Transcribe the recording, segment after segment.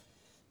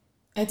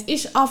Het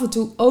is af en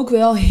toe ook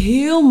wel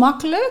heel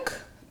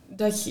makkelijk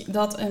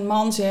dat een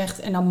man zegt...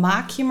 en dan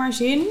maak je maar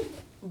zin,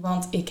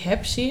 want ik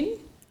heb zin.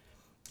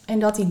 En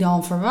dat hij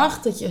dan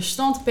verwacht dat je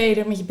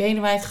standpeder met je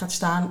benen wijd gaat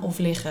staan of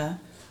liggen.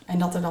 En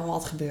dat er dan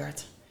wat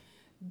gebeurt.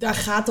 Daar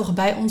gaat toch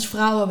bij ons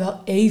vrouwen wel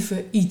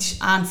even iets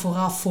aan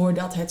vooraf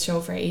voordat het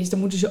zover is. Dan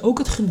moeten ze ook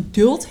het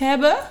geduld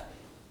hebben,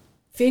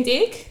 vind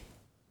ik.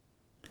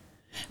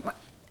 Maar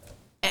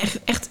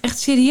echt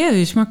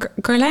serieus. Maar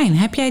Carlijn,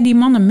 heb jij die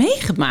mannen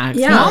meegemaakt?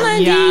 Ja. Mannen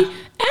die...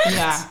 Echt?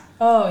 Ja.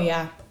 Oh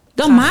ja.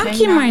 Dan maak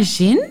je maar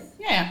zin?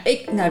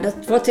 Ja. Dat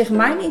wordt tegen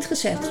mij niet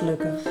gezegd,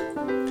 gelukkig.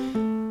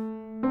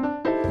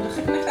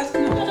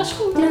 Ja, dat is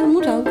goed. Ja, dat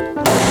moet ook.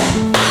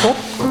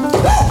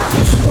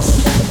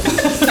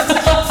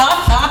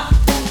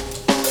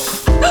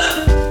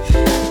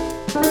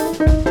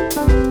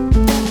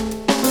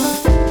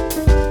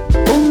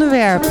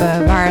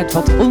 Onderwerpen waar het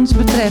wat ons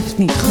betreft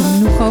niet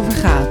genoeg over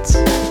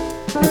gaat.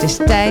 Het is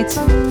tijd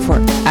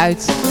voor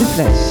Uit de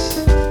Fles.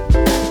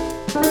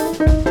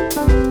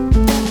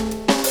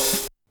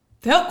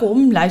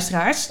 Welkom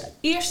luisteraars. De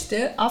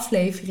eerste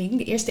aflevering,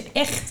 de eerste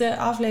echte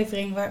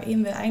aflevering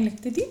waarin we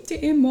eindelijk de diepte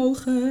in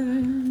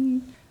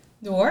mogen.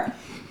 Door.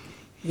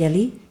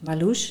 Jelly,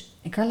 Marloes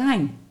en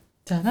Carlijn.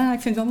 Tada,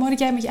 ik vind het wel mooi dat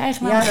jij met je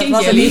eigen naam Ja, dat begint,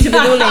 was Jelly. niet de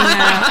bedoeling.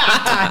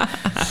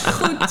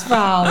 Goed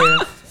verhaal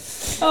weer.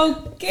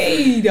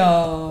 Oké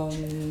dan.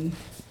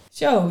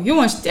 Zo,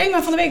 jongens,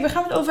 thema van de week, waar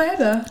gaan we het over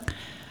hebben?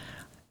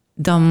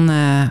 Dan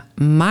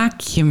maak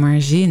je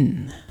maar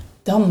zin.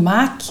 Dan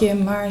maak je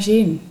maar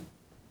zin.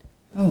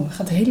 Oh, we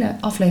gaan de hele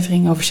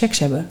aflevering over seks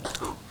hebben.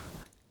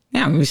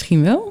 Ja,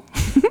 misschien wel.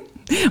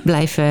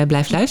 Blijf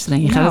luisteren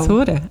en je gaat het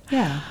horen.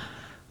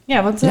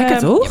 Ja, want Lekker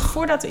toch?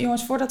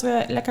 voordat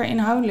we lekker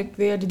inhoudelijk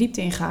weer de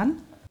diepte ingaan,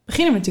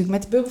 beginnen we natuurlijk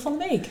met de bubbel van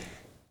de week.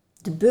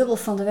 De bubbel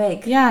van de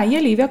week. Ja,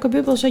 Jelly, welke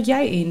bubbel zat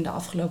jij in de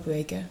afgelopen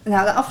weken?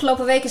 Nou, de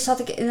afgelopen weken zat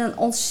ik in een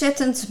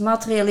ontzettend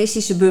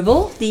materialistische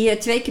bubbel. Die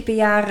 2 keer per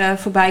jaar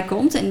voorbij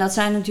komt. En dat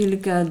zijn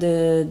natuurlijk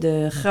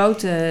de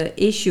grote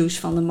issues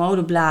van de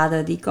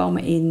modebladen. Die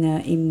komen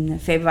in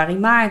februari,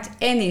 maart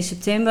en in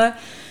september.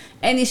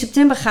 En in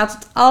september gaat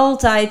het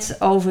altijd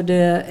over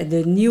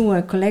de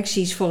nieuwe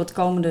collecties voor het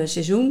komende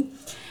seizoen.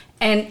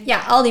 En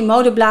ja, al die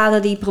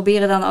modebladen die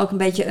proberen dan ook een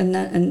beetje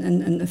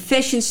een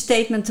fashion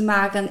statement te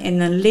maken en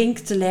een link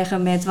te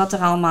leggen met wat er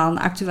allemaal aan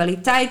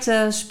actualiteit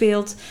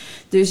speelt.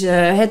 Dus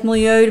het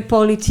milieu, de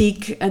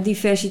politiek,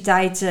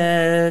 diversiteit,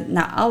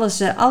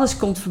 alles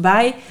komt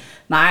voorbij.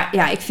 Maar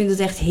ja, ik vind het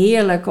echt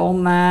heerlijk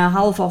om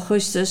half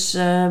augustus,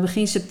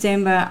 begin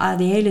september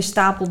die hele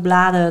stapel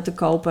bladen te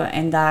kopen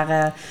en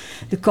daar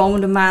de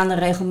komende maanden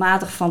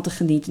regelmatig van te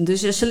genieten.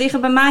 Dus ze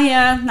liggen bij mij,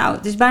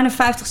 het is bijna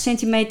 50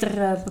 centimeter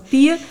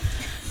papier.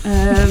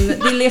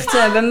 Die ligt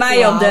bij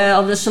mij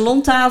op de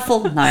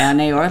salontafel. Nou ja,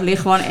 nee hoor, het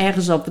ligt gewoon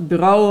ergens op het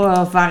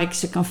bureau waar ik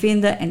ze kan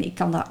vinden en ik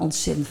kan daar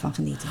ontzettend van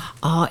genieten.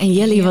 Oh, en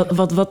Jelly,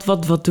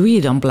 wat doe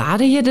je dan?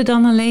 Blader je er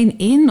dan alleen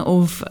in?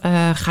 Of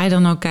ga je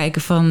dan ook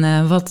kijken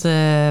van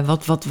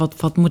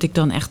wat moet ik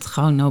dan echt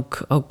gewoon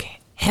ook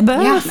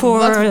hebben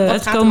voor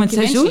het komend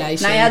seizoen?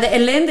 Nou ja, de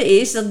ellende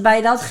is dat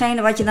bij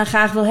datgene wat je dan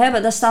graag wil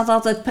hebben, daar staat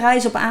altijd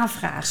prijs op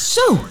aanvraag.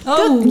 Zo,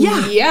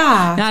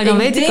 ja. Nou, dan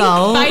weet ik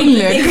al.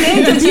 Pijnlijk. Ik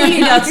denk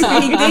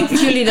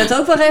dat jullie dat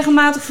ook wel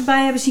regelmatig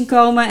voorbij hebben zien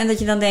komen. En dat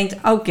je dan denkt,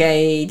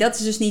 oké, dat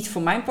is dus niet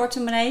voor mijn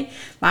portemonnee.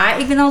 Maar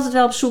ik ben altijd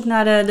wel op zoek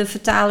naar de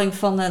vertaling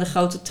van de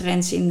grote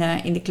trends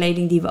in de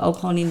kleding die we ook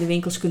gewoon in de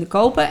winkels kunnen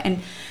kopen. En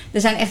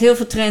er zijn echt heel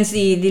veel trends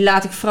die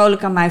laat ik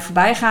vrolijk aan mij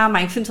voorbij gaan.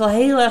 Maar ik vind het wel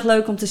heel erg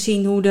leuk om te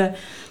zien hoe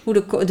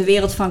de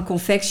wereld van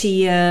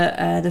confectie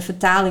de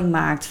vertaling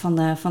maakt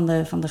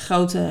van de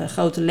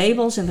grote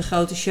labels en de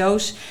grote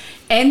shows.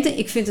 En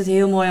ik vind het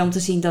heel mooi om te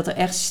zien dat er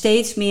echt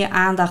steeds meer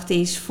aandacht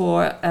is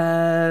voor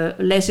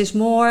less is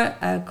more,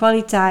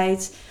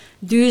 kwaliteit,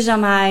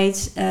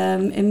 duurzaamheid,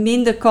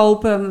 minder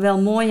kopen,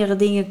 wel mooiere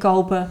dingen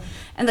kopen.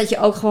 En dat je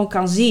ook gewoon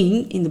kan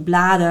zien in de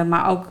bladen,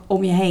 maar ook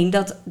om je heen,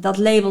 dat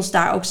labels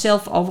daar ook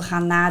zelf over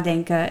gaan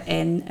nadenken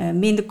en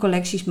minder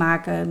collecties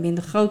maken,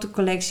 minder grote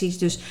collecties.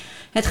 Dus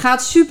het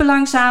gaat super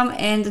langzaam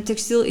en de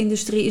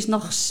textielindustrie is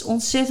nog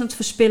ontzettend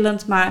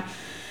verspillend. Maar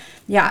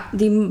ja,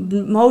 die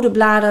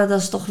modebladen,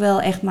 dat is toch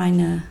wel echt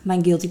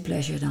mijn guilty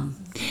pleasure dan.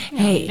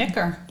 Hey,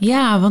 lekker.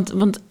 Ja,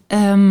 want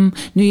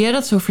nu jij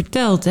dat zo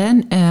vertelt, hè,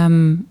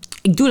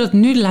 ik doe dat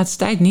nu de laatste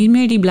tijd niet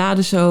meer, die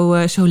bladen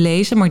zo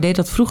lezen. Maar ik deed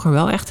dat vroeger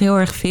wel echt heel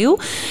erg veel.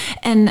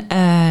 En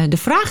de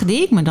vraag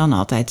die ik me dan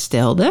altijd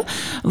stelde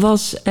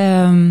was,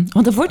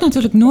 want er wordt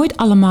natuurlijk nooit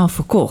allemaal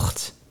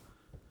verkocht.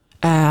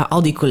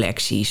 Al die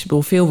collecties. Ik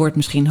bedoel, veel wordt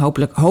misschien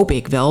hoop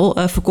ik wel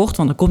verkocht.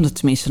 Want dan komt het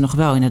tenminste nog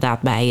wel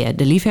inderdaad bij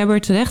de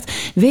liefhebber terecht.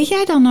 Weet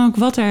jij dan ook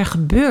wat er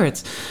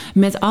gebeurt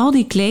met al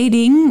die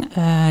kleding?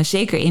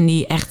 Zeker in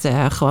die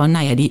echte,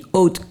 die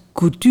haute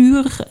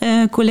couture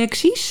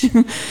collecties.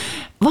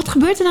 Wat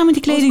gebeurt er nou met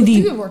die kleding? Haute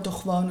couture wordt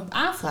toch gewoon op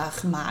aanvraag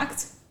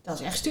gemaakt? Dat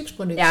is echt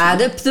stuksproductie. Ja,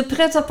 de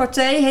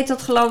pret-à-porter heet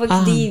dat geloof ik.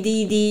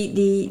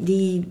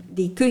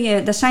 Die kun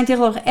je, daar zijn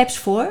tegenwoordig apps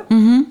voor.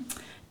 Mm-hmm.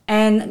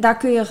 En daar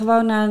kun je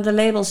gewoon, de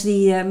labels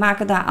die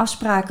maken daar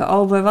afspraken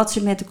over wat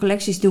ze met de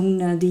collecties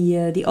doen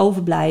die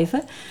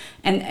overblijven.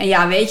 En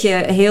ja, weet je,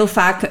 heel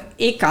vaak,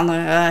 ik kan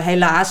er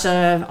helaas,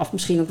 of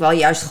misschien ook wel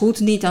juist goed,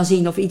 niet aan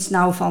zien of iets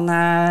nou van,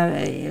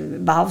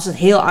 behalve als het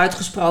heel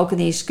uitgesproken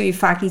is, kun je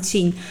vaak niet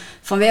zien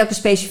van welke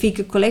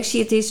specifieke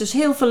collectie het is. Dus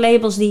heel veel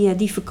labels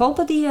die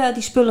verkopen die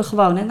spullen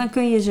gewoon. En dan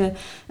kun je ze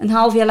een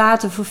half jaar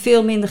later voor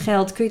veel minder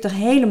geld, kun je toch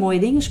hele mooie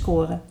dingen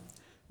scoren.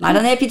 Maar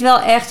dan heb je het wel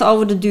echt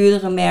over de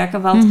duurdere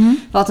merken. Want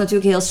wat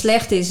natuurlijk heel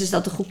slecht is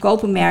dat de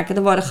goedkope merken,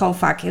 er worden gewoon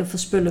vaak heel veel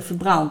spullen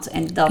verbrand.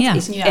 En dat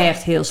is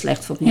echt heel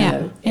slecht voor het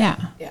milieu.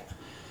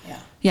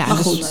 Ja, maar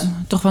dus goed.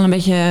 Toch wel een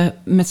beetje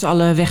met z'n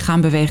allen weg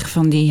gaan bewegen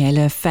van die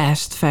hele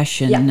fast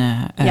fashion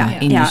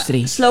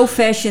industrie. Ja. Slow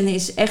fashion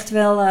is echt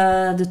wel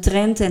de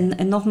trend.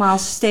 En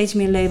nogmaals, steeds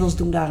meer labels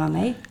doen daaraan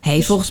mee.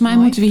 Dus volgens mij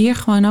moeten we hier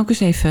gewoon ook eens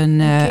even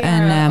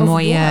een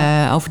mooie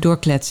over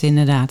doorkletsen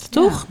inderdaad.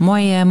 Toch?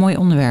 Mooi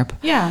onderwerp.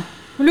 Ja,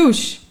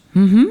 Loes.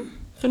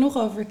 Genoeg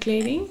over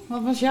kleding.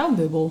 Wat was jouw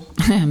bubbel?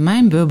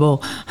 Mijn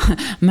bubbel.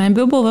 Mijn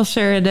bubbel was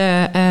er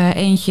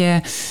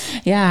eentje,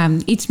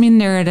 iets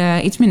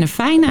minder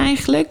fijn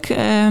eigenlijk.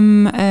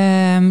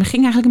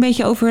 Ging eigenlijk een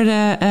beetje over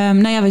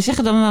we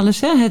zeggen dan wel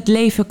eens, het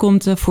leven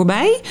komt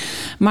voorbij.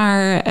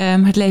 Maar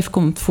het leven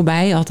komt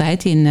voorbij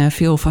altijd in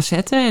veel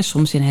facetten. En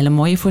soms in hele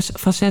mooie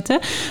facetten.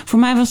 Voor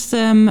mij was het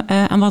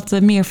een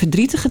wat meer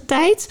verdrietige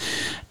tijd.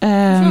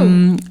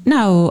 We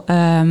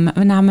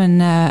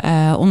namen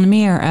onder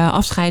meer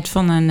afscheid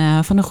van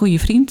een goede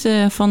vriend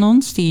van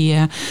ons. Die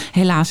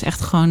helaas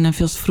echt gewoon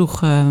veel te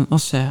vroeg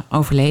was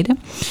overleden.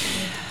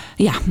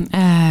 Ja,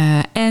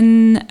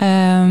 en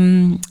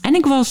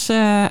ik was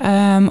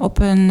op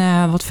een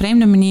wat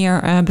vreemde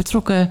manier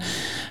betrokken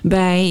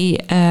bij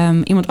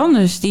iemand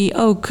anders die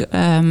ook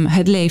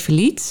het leven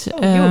liet.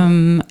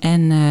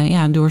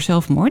 Door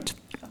zelfmoord.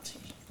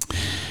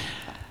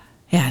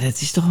 Ja,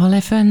 dat is toch wel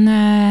even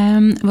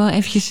wel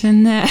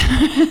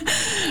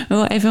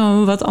even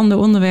een wat ander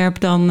onderwerp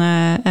dan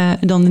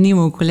de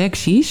nieuwe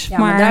collecties. Ja,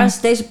 maar daar is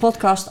deze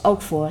podcast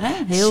ook voor, hè?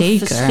 Heel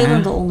zeker.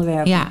 Verschillende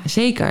onderwerpen. Ja,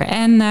 zeker.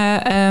 En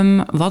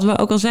wat we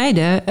ook al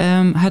zeiden,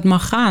 het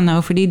mag gaan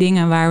over die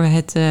dingen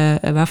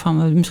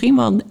waarvan we misschien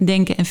wel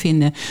denken en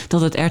vinden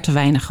dat het er te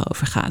weinig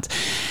over gaat.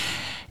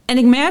 En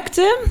ik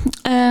merkte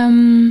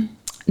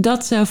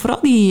dat vooral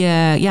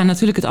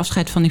natuurlijk het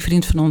afscheid van die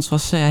vriend van ons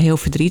was heel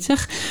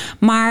verdrietig.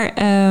 Maar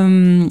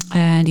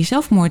die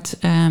zelfmoord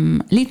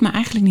liet me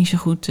eigenlijk niet zo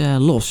goed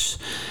los.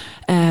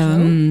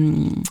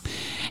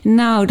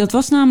 Dat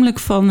was namelijk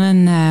van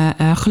een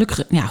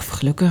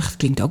gelukkig, het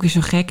klinkt ook weer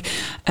zo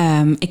gek.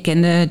 Ik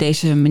kende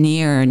deze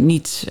meneer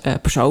niet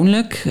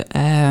persoonlijk,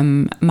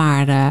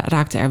 maar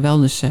raakte er wel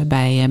dus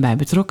bij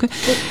betrokken.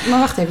 Maar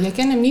wacht even, jij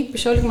kende hem niet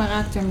persoonlijk, maar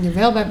raakte hem er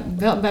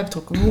wel bij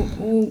betrokken.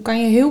 Hoe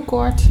kan je heel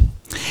kort...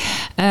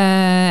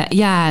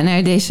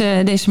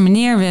 Deze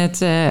meneer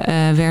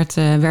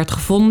werd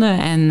gevonden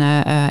en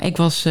ik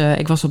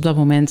was op dat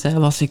moment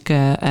was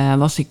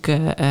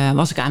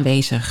ik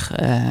aanwezig.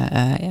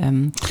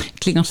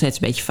 Klinkt nog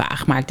steeds een beetje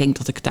vaag, maar ik denk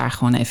dat ik het daar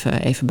gewoon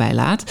even bij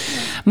laat.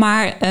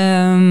 Maar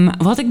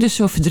wat ik dus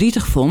zo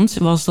verdrietig vond,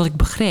 was dat ik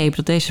begreep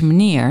dat deze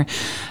meneer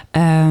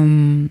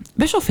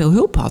best wel veel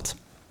hulp had.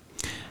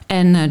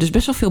 En dus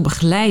best wel veel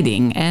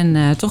begeleiding.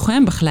 En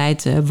toch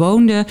begeleid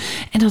woonde.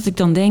 En dat ik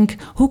dan denk,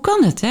 hoe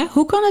kan het? Hè?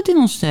 Hoe kan het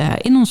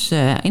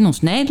in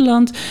ons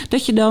Nederland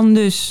dat je dan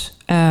dus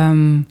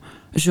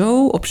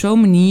zo op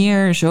zo'n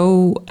manier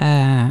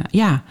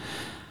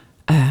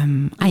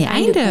aan je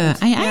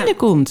einde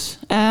komt.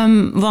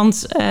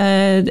 Want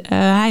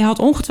hij had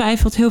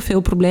ongetwijfeld heel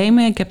veel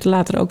problemen. Ik heb er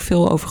later ook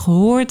veel over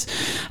gehoord.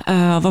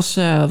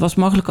 Was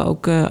mogelijk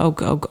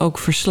ook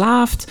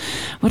verslaafd.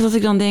 Maar dat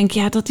ik dan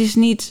denk, dat is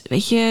niet...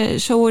 Weet je,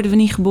 zo worden we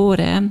niet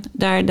geboren. Hè?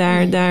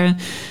 Daar.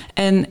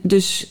 En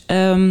dus,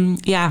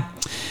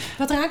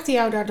 Wat raakte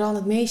jou daar dan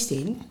het meest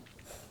in?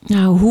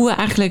 Nou, hoe we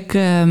eigenlijk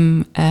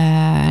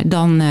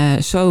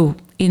zo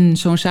in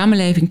zo'n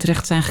samenleving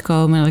terecht zijn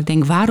gekomen. En dat ik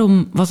denk,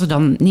 waarom was er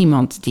dan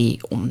niemand die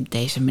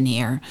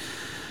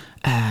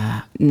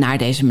naar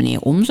deze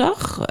meneer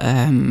omzag?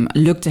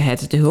 Lukte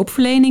het de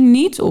hulpverlening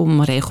niet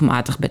om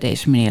regelmatig bij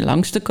deze meneer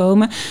langs te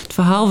komen? Het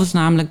verhaal was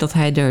namelijk dat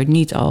hij er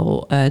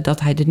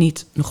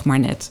niet nog maar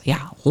net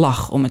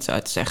lag, om het zo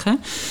te zeggen.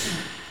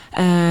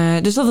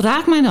 Dus dat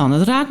raakt mij dan.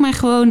 Het raakt mij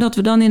gewoon dat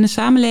we dan in een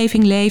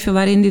samenleving leven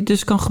waarin dit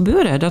dus kan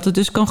gebeuren. Dat het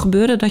dus kan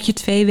gebeuren dat je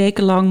 2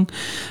 weken lang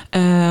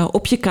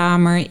op je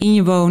kamer, in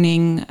je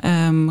woning,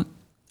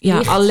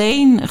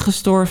 alleen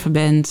gestorven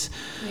bent.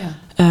 Ja.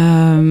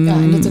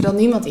 En dat er dan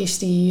niemand is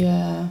die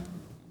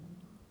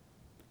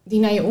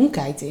naar je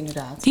omkijkt,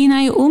 inderdaad. Die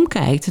naar je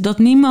omkijkt. Dat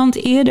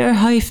niemand eerder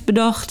heeft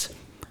bedacht,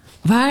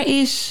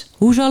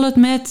 hoe zal het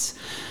met...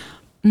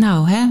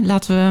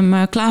 laten we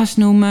hem Klaas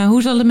noemen.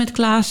 Hoe zal het met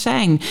Klaas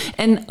zijn?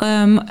 En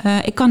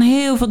ik kan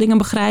heel veel dingen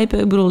begrijpen.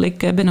 Ik bedoel,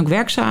 ik ben ook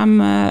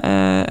werkzaam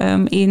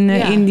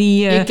in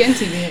die... je kent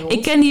die wereld.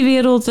 Ik ken die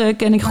wereld,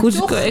 ken ik goed.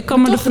 Toch, ik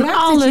kan me er van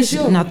alles...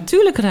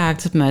 Natuurlijk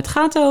raakt het me.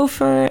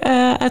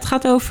 Het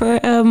gaat over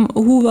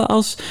hoe we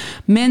als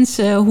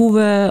mensen...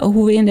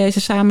 hoe we in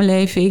deze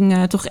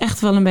samenleving toch echt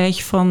wel een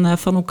beetje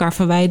van elkaar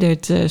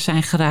verwijderd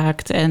zijn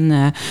geraakt.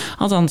 En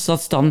althans, dat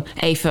is dan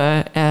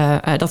even...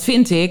 dat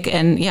vind ik.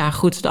 En ja,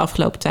 goed. De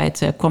afgelopen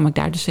tijd kwam ik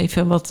daar dus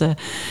even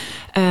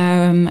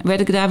werd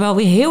ik daar wel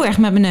weer heel erg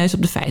met mijn neus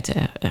op de feiten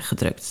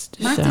gedrukt.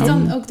 Dus, Maakt het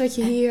dan ook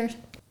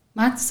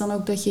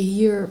dat je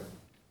hier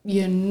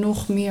je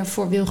nog meer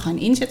voor wil gaan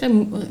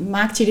inzetten?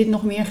 Maakt je dit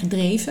nog meer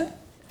gedreven?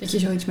 Dat je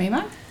zoiets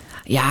meemaakt?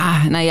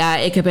 Ja,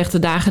 ik heb echt de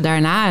dagen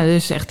daarna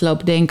dus echt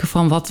lopen denken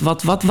van...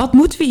 wat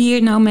moeten we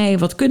hier nou mee?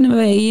 Wat kunnen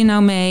we hier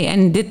nou mee?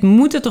 En dit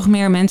moeten toch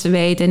meer mensen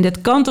weten. En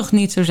dit kan toch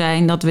niet zo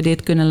zijn dat we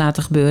dit kunnen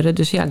laten gebeuren?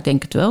 Dus ja, ik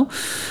denk het wel.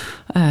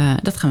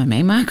 Dat gaan we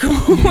meemaken.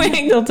 Hoe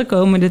ik dat de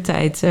komende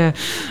tijd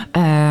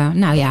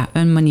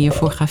een manier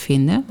voor ga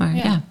vinden. Maar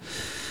ja.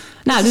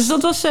 Nou, dus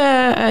dat was...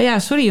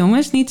 sorry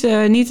jongens. Niet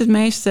het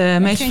meest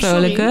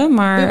vrolijke. Sorry.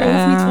 Maar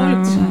hoeft niet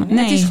vrolijk te zijn.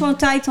 Nee. Het is gewoon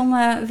tijd om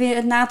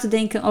weer na te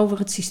denken over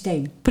het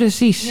systeem.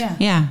 Precies.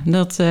 Ja.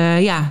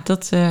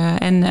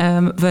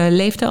 We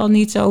leefden al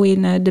niet zo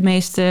in de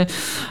meeste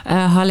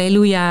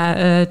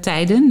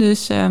halleluja-tijden.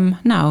 Dus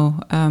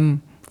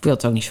ik wil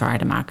het ook niet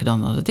zwaarder maken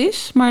dan dat het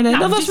is. Maar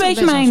dat was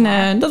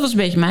een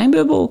beetje mijn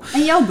bubbel.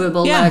 En jouw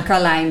bubbel,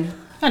 Carlijn?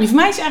 Nou, die van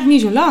mij is eigenlijk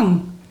niet zo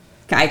lang.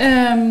 Kijk.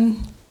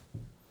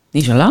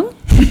 Niet zo lang?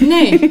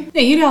 Nee,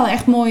 jullie hadden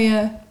echt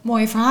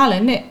mooie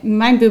verhalen. Nee,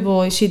 mijn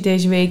bubbel zit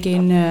deze week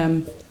in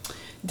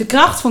de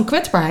kracht van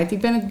kwetsbaarheid.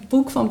 Ik ben het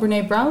boek van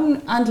Brené Brown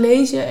aan het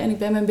lezen. En ik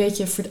ben me een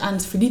beetje aan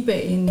het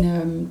verdiepen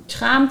in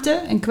schaamte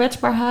en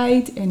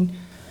kwetsbaarheid. En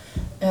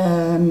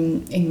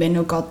ik ben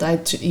ook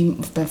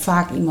ben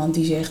vaak iemand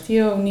die zegt...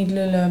 niet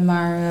lullen,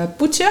 maar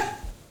poetsen.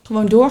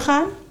 Gewoon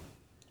doorgaan.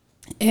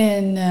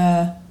 En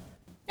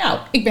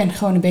ik ben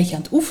gewoon een beetje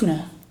aan het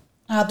oefenen.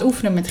 Aan het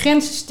oefenen met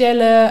grenzen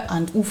stellen.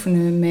 Aan het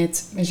oefenen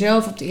met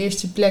mezelf op de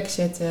eerste plek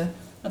zetten.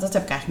 Want dat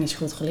heb ik eigenlijk niet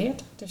zo goed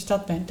geleerd. Dus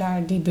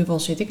die bubbel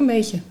zit ik een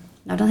beetje.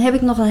 Nou, dan heb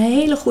ik nog een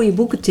hele goede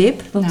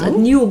boekentip. Want het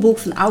nieuwe boek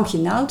van Aukje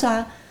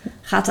Nauta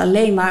gaat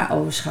alleen maar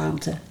over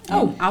schaamte.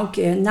 Oh. En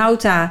Aukje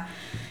Nauta...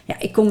 Ja,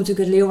 ik kom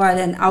natuurlijk uit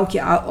Leeuwarden en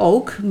Aukje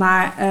ook.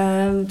 Maar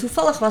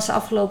toevallig was ze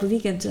afgelopen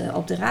weekend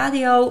op de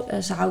radio.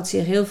 Ze houdt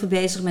zich heel veel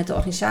bezig met de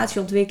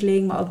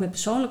organisatieontwikkeling, maar ook met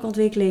persoonlijke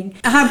ontwikkeling.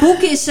 Haar boek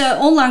is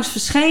onlangs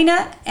verschenen.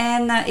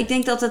 En ik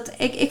denk dat het...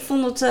 Ik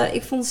vond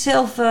het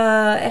zelf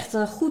echt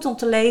goed om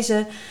te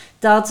lezen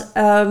dat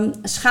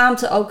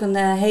schaamte ook een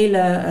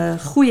hele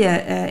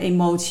goede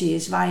emotie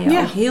is. Waar je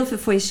ook heel veel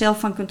voor jezelf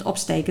van kunt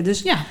opsteken.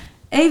 Dus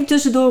even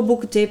tussendoor een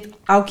boekentip.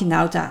 Aukje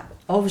Nauta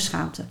over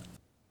schaamte.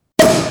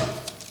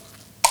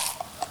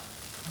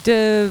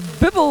 De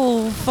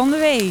bubbel van de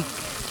week.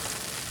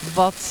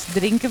 Wat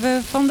drinken we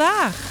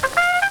vandaag?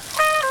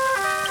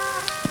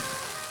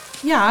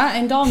 Ja,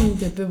 en dan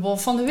de bubbel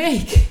van de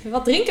week.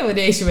 Wat drinken we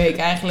deze week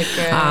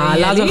eigenlijk?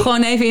 Laten we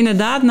gewoon even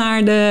inderdaad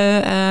naar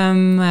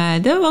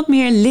de wat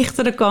meer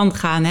lichtere kant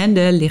gaan. Hè?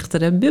 De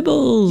lichtere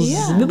bubbels.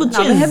 Ja.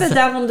 Bubbeltjes. Nou, we hebben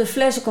daarom de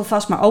fles ook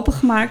alvast maar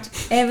opengemaakt.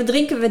 En we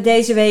drinken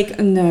deze week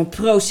een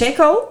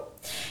Prosecco.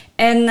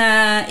 En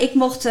ik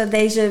mocht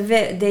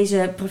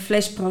deze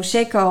fles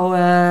Prosecco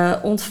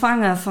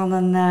ontvangen van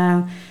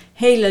een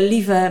hele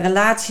lieve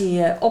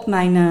relatie op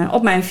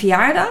mijn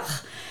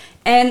verjaardag.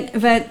 En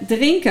we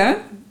drinken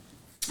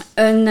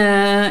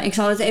ik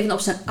zal het even op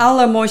zijn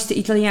allermooiste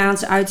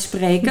Italiaans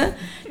uitspreken.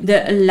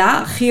 De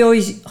La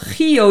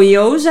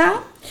Gioiosa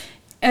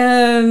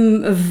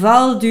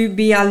Val du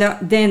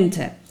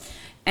Bialadente.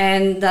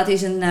 En dat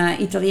is een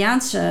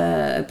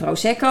Italiaanse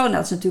Prosecco. En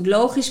dat is natuurlijk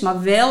logisch,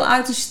 maar wel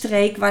uit een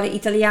streek waar de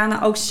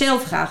Italianen ook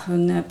zelf graag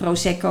hun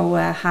Prosecco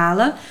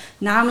halen.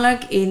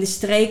 Namelijk in de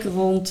streek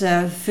rond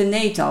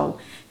Veneto.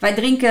 Wij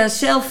drinken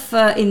zelf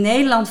in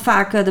Nederland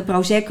vaak de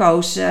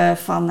Prosecco's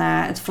van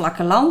het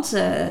vlakke land,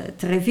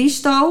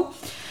 Trevisto.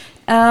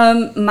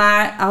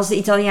 Maar als de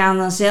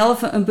Italianen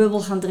zelf een bubbel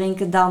gaan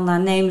drinken,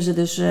 dan nemen ze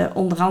dus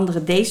onder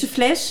andere deze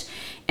fles.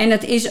 En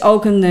het is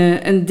ook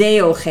een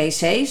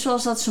DOGC,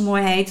 zoals dat zo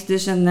mooi heet.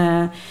 Dus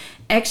een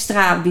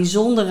extra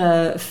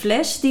bijzondere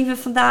fles die we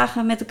vandaag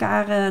met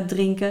elkaar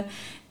drinken.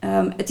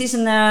 Het is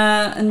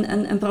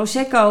een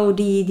Prosecco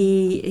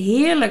die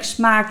heerlijk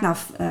smaakt naar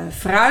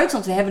fruit.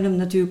 Want we hebben hem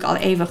natuurlijk al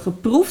even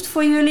geproefd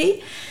voor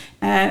jullie.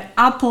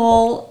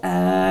 Appel,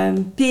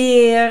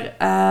 peer,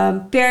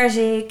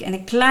 perzik en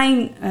een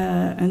klein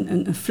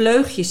een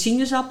vleugje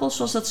sinaasappel,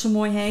 zoals dat zo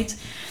mooi heet.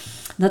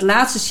 Dat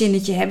laatste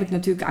zinnetje heb ik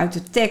natuurlijk uit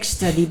de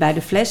tekst die bij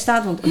de fles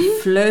staat. Want een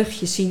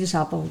vleugje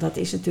sinaasappel, dat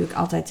is natuurlijk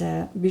altijd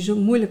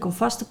bijzonder moeilijk om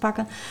vast te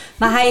pakken.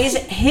 Maar hij is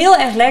heel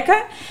erg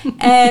lekker.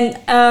 En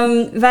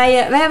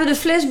wij hebben de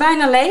fles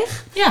bijna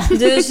leeg. Ja.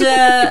 Dus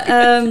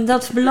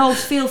dat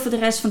belooft veel voor de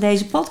rest van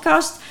deze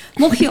podcast.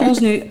 Mocht je ons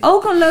nu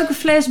ook een leuke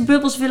fles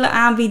bubbels willen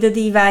aanbieden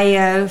die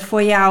wij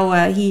voor jou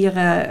hier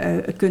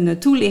kunnen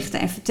toelichten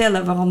en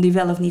vertellen waarom die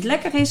wel of niet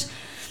lekker is.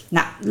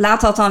 Nou,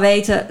 laat dat dan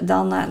weten,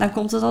 dan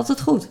komt het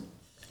altijd goed.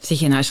 Zit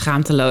je nou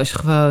schaamteloos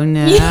gewoon...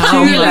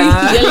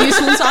 tuurlijk. Jullie is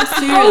ons aan het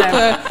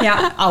verkopen.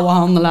 Ja. Oude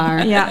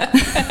handelaar. Ja.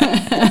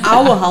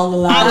 Oude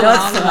handelaar. Oude dat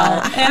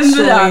handelaar.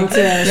 vooral.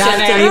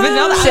 En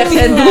bedankt. Zegt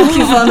het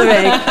boekje van de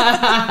week.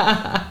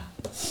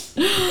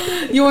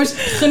 Jongens,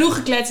 genoeg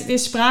gekletst. Het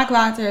is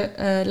spraakwater.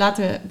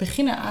 Laten we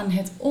beginnen aan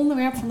het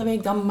onderwerp van de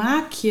week. Dan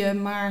maak je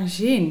maar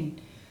zin.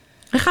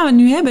 Dan gaan we het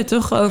nu hebben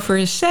toch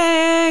over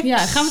seks? Ja,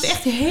 gaan we het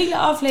echt de hele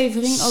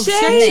aflevering over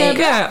Zeker.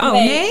 seks hebben? Oh,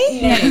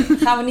 nee? Nee,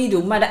 gaan we niet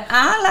doen. Maar de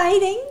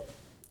aanleiding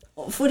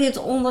voor dit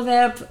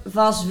onderwerp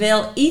was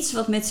wel iets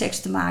wat met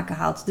seks te maken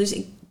had. Dus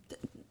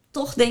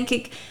toch denk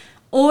ik,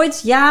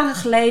 ooit, jaren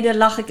geleden,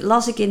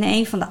 las ik in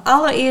een van de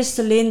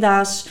allereerste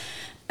Linda's,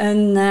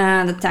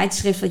 de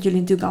tijdschrift wat jullie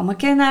natuurlijk allemaal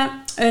kennen,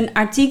 een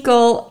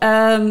artikel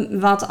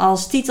wat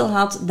als titel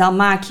had, dan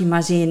maak je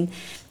maar zin.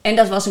 En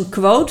dat was een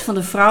quote van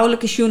de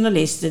vrouwelijke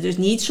journaliste. Dus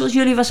niet zoals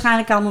jullie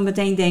waarschijnlijk allemaal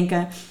meteen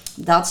denken,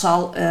 dat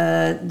zal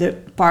de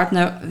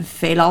partner,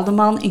 veelal de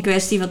man in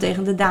kwestie, wat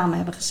tegen de dame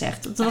hebben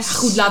gezegd. Dat was...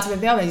 Goed, laten we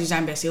wel weten. Er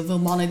zijn best heel veel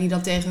mannen die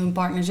dat tegen hun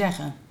partner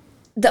zeggen.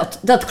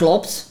 Dat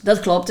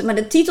klopt. Maar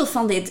de titel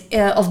van dit,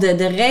 of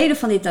de reden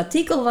van dit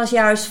artikel was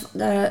juist,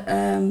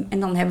 en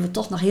dan hebben we het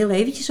toch nog heel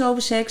eventjes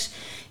over seks,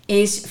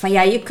 is van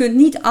ja, je kunt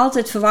niet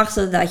altijd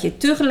verwachten dat je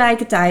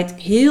tegelijkertijd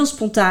heel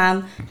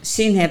spontaan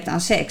zin hebt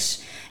aan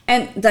seks.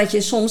 En dat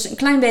je soms een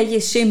klein beetje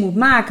zin moet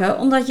maken,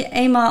 omdat je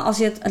eenmaal, als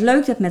je het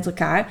leuk hebt met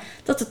elkaar,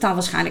 dat het dan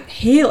waarschijnlijk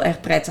heel erg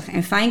prettig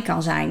en fijn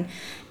kan zijn.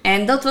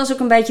 En dat was ook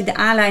een beetje de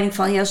aanleiding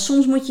van, ja,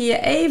 soms moet je je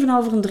even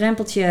over een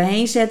drempeltje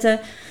heen zetten.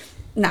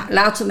 Nou,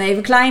 laten we hem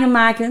even kleiner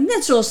maken.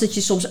 Net zoals dat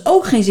je soms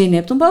ook geen zin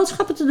hebt om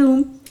boodschappen te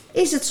doen,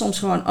 is het soms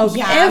gewoon ook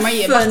even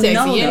maar wacht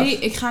even. nodig.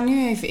 Ik ga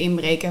nu even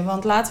inbreken,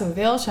 want laten we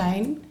wel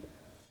zijn.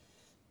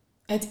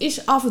 Het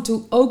is af en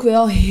toe ook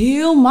wel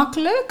heel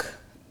makkelijk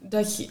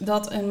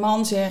dat een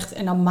man zegt,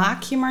 en dan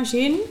maak je maar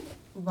zin,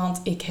 want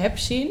ik heb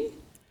zin.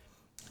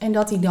 En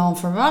dat hij dan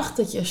verwacht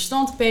dat je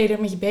standpeder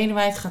met je benen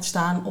wijd gaat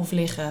staan of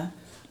liggen.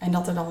 En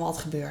dat er dan wat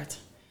gebeurt.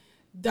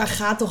 Daar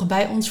gaat toch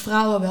bij ons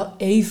vrouwen wel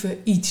even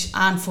iets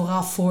aan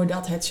vooraf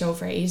voordat het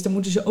zover is. Dan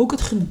moeten ze ook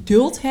het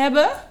geduld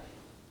hebben,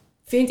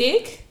 vind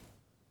ik.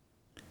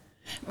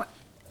 Maar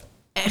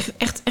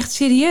echt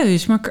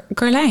serieus. Maar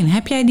Carlijn,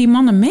 heb jij die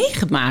mannen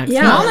meegemaakt?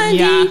 Ja. Mannen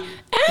die...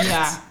 Echt?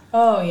 Ja.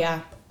 Oh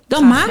ja.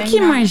 Dan maak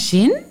je maar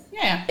zin?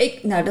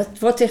 Ja. Dat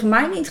wordt tegen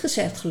mij niet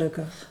gezegd,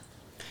 gelukkig.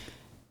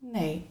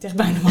 Nee, tegen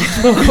mij normaal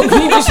gesproken ook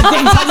niet. Dus ik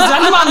denk dat het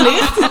aan de man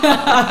ligt.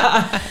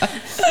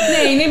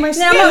 Nee, maar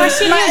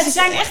serieus, er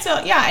zijn echt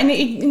wel... Ja, en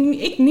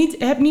ik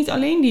heb niet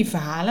alleen die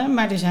verhalen,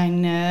 maar er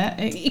zijn...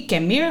 ik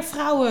ken meer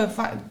vrouwen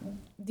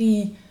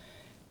die...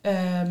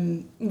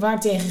 waar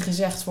tegen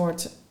gezegd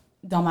wordt,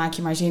 dan maak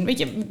je maar zin. Weet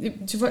je,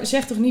 ze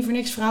zegt toch niet voor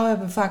niks, vrouwen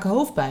hebben vaak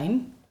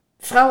hoofdpijn?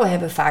 Vrouwen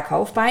hebben vaak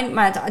hoofdpijn,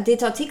 maar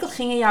dit artikel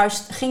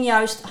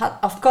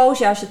koos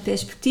juist het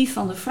perspectief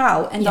van de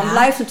vrouw. En dan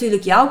blijft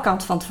natuurlijk jouw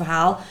kant van het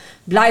verhaal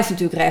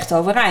natuurlijk recht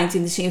overeind.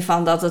 In de zin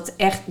van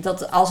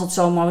dat als het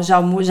zomaar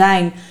zou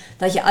zijn,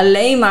 dat je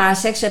alleen maar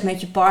seks hebt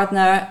met je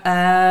partner,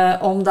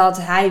 omdat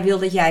hij wil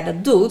dat jij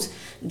dat doet.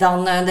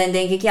 Dan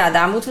denk ik, ja,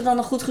 daar moeten we dan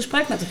een goed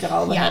gesprek met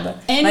elkaar over hebben.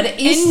 Maar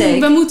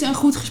we moeten een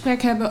goed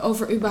gesprek hebben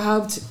over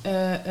überhaupt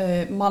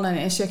mannen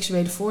en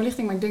seksuele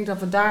voorlichting. Maar ik denk dat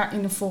we daar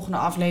in de volgende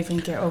aflevering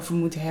een keer over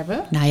moeten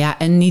hebben. Nou ja,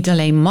 en niet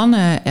alleen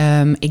mannen.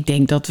 Ik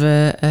denk dat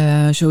we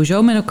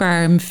sowieso met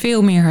elkaar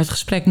veel meer het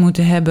gesprek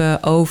moeten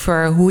hebben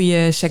over hoe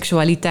je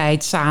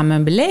seksualiteit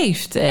samen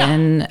beleeft. Ja.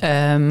 En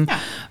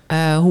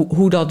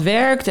hoe dat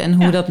werkt en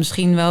hoe dat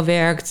misschien wel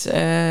werkt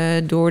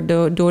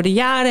door de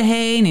jaren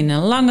heen, in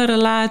een lange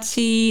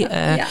relatie,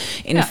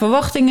 in de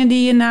verwachtingen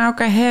die je naar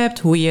elkaar hebt,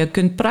 hoe je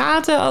kunt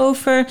praten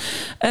over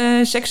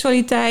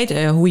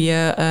seksualiteit, hoe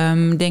je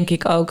denk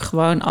ik ook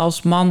gewoon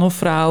als man of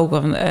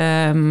vrouw,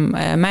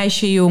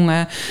 meisje,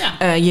 jongen,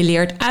 je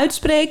leert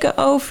uitspreken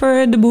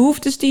over de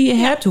behoeftes die je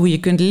hebt, hoe je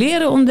kunt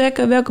leren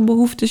ontdekken welke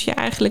behoeftes je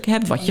eigenlijk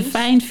hebt, wat je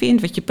fijn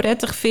vindt, wat je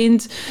prettig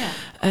vindt. Ja.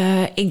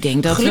 Ik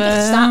denk dat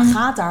gelukkig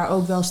gaat daar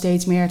ook wel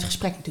steeds meer het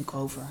gesprek natuurlijk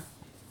over.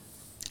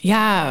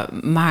 Ja,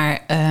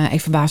 maar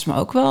ik verbaas me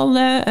ook wel.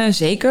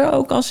 Zeker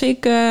ook als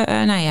ik...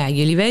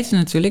 jullie weten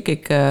natuurlijk,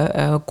 ik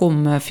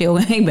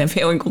ben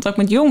veel in contact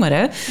met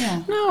jongeren.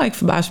 Ja. Nou, ik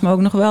verbaas me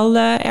ook nog wel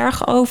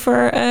erg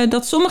over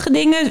dat sommige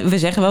dingen... We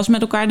zeggen wel eens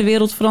met elkaar, de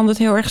wereld verandert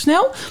heel erg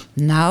snel.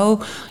 Nou,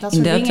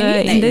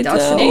 in dit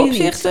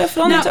opzicht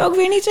verandert ook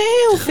weer niet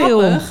heel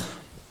veel.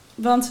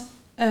 Want...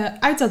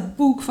 uit dat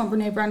boek van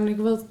Brené Brown, en ik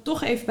wil het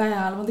toch even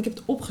bijhalen, want ik heb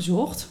het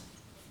opgezocht.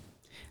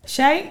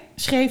 Zij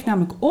schreef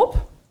namelijk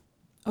op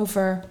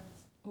over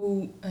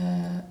hoe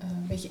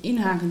een beetje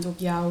inhakend op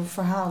jouw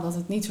verhaal dat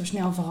het niet zo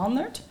snel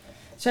verandert.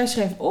 Zij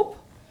schreef op: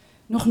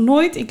 nog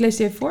nooit, ik lees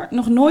het even voor,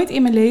 nog nooit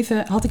in mijn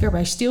leven had ik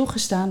erbij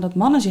stilgestaan dat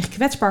mannen zich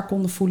kwetsbaar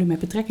konden voelen met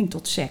betrekking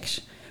tot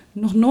seks.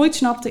 Nog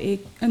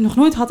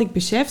nooit had ik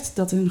beseft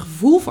dat hun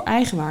gevoel voor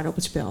eigenwaarde op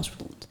het spel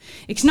stond.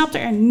 Ik snapte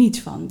er niets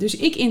van, dus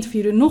ik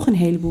interviewde nog een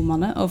heleboel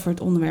mannen over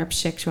het onderwerp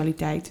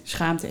seksualiteit,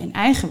 schaamte en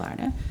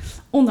eigenwaarde.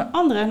 Onder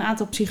andere een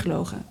aantal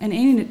psychologen. En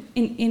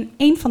in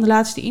een van de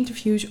laatste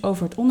interviews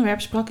over het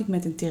onderwerp sprak ik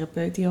met een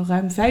therapeut die al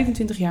ruim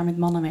 25 jaar met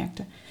mannen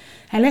werkte.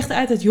 Hij legde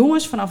uit dat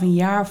jongens vanaf een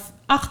jaar of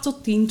 8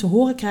 tot 10 te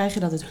horen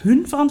krijgen dat het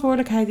hun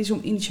verantwoordelijkheid is om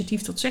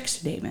initiatief tot seks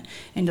te nemen.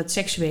 En dat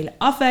seksuele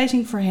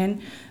afwijzing voor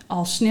hen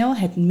al snel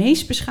het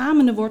meest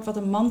beschamende wordt wat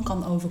een man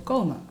kan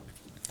overkomen.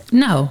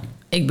 Nou,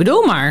 ik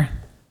bedoel maar.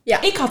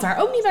 Ja. Ik had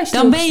daar ook niet bij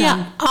Dan ben stilgestaan.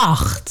 je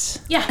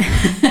 8. Ja.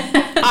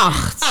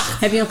 8.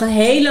 Heb je nog een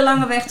hele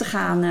lange weg te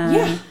gaan.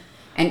 Ja.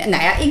 En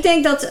nou ja, ik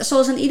denk dat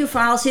zoals in ieder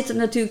verhaal zitten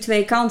natuurlijk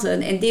twee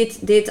kanten. En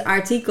dit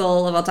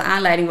artikel, wat de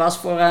aanleiding was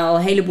voor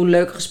een heleboel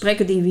leuke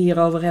gesprekken die we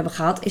hierover hebben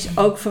gehad, is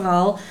ook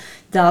vooral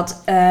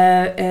dat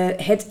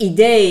het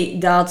idee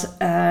dat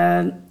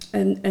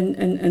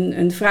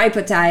een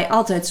vrijpartij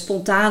altijd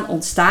spontaan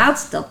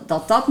ontstaat,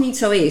 dat niet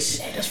zo is.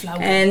 Nee, dat is flauw.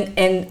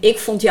 En ik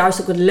vond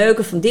juist ook het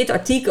leuke van dit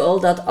artikel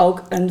dat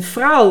ook een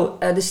vrouw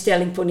de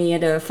stelling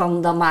poneerde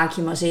van dan maak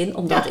je maar zin.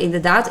 Omdat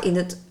inderdaad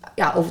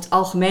over het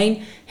algemeen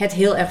het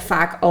heel erg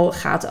vaak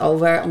gaat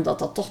over, omdat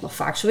dat toch nog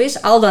vaak zo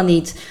is, al dan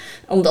niet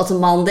omdat een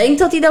man denkt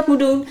dat hij dat moet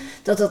doen,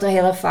 dat het er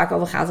heel erg vaak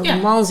over gaat. Dat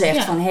een man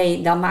zegt van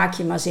hé, dan maak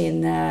je maar zin.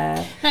 Nou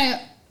ja,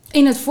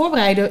 in het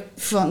voorbereiden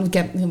van, we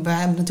hebben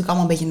natuurlijk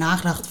allemaal een beetje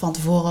nagedacht van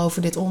tevoren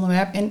over dit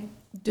onderwerp. En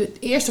de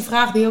eerste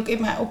vraag die ook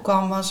in mij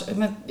opkwam was,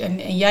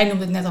 en jij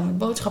noemde het net al met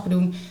boodschappen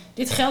doen.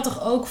 Dit geldt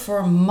toch ook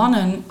voor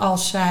mannen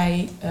als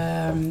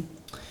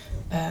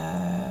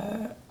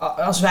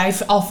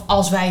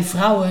wij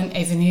vrouwen,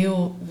 even een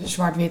heel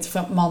zwart-wit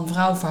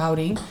man-vrouw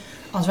verhouding.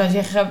 Als wij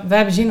zeggen, wij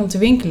hebben zin om te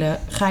winkelen,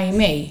 ga je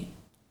mee?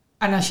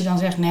 En als je dan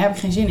zegt, nee, heb ik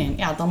geen zin in.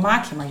 Ja, dan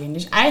maak je maar zin.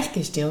 Dus eigenlijk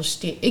is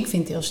het ik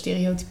vind het heel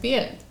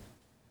stereotyperend.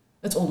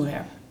 Het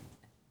onderwerp.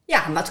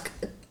 Ja, maar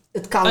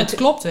het kan... Het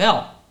klopt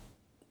wel.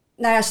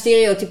 Nou ja,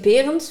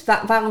 stereotyperend.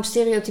 Waarom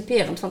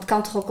stereotyperend? Want het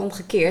kan toch ook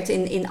omgekeerd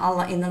in een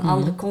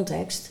andere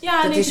context.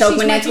 Ja, dat is ook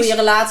maar net hoe je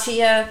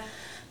relatie...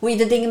 hoe je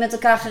de dingen met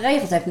elkaar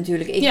geregeld hebt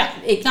natuurlijk.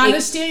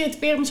 Dus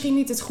stereotyperen misschien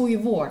niet het goede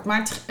woord.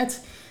 Maar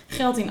het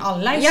geldt in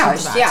allerlei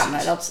situaties. Ja,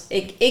 maar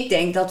ik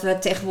denk dat we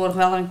tegenwoordig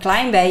wel een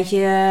klein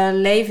beetje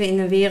leven in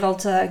een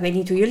wereld... ik weet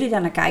niet hoe jullie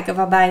daar naar kijken...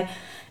 waarbij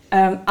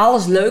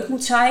alles leuk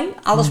moet zijn.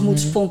 Alles moet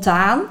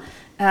spontaan.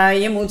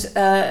 Je moet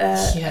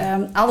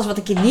alles wat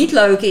een keer niet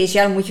leuk is...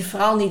 dan moet je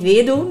vooral niet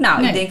weer doen.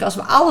 Nou, ik denk als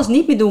we alles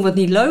niet meer doen wat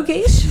niet leuk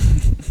is...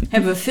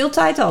 hebben we veel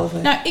tijd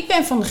over. Nou, ik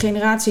ben van de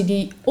generatie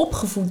die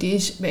opgevoed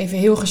is, even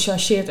heel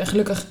gechargeerd. En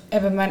gelukkig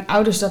hebben mijn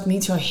ouders dat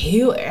niet zo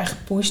heel erg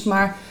gepusht.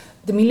 Maar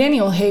de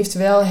millennial heeft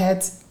wel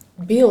het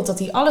beeld dat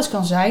hij alles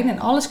kan zijn en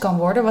alles kan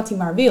worden wat hij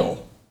maar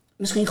wil.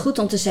 Misschien goed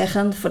om te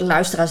zeggen, voor de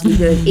luisteraars die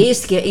de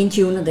eerste keer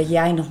intunen, dat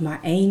jij nog maar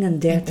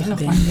 31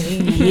 bent.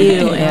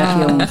 Heel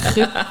erg jong.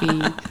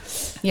 Guppie.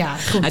 Ja,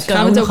 goed. Het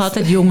kan ook nog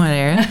altijd jonger,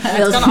 hè?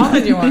 Het kan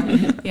altijd jonger.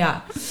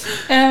 Ja.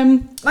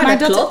 Maar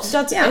dat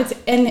klopt.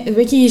 En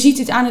weet je ziet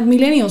het aan het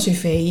millennial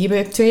cv. Je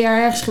hebt 2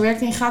 jaar ergens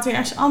gewerkt en je gaat weer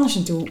ergens anders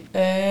naartoe.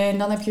 En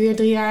dan heb je weer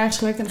 3 jaar ergens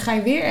gewerkt en dan ga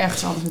je weer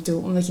ergens anders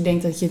naartoe. Omdat je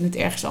denkt dat je het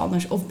ergens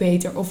anders of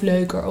beter of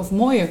leuker of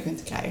mooier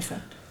kunt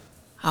krijgen.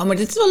 Oh, maar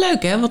dit is wel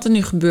leuk, hè, wat er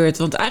nu gebeurt.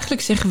 Want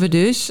eigenlijk zeggen we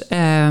dus,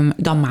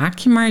 dan maak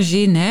je maar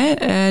zin,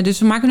 hè. Dus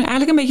we maken nu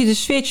eigenlijk een beetje de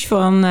switch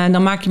van...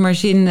 dan maak je maar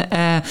zin,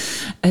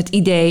 het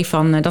idee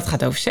van, dat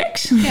gaat over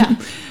seks. Ja.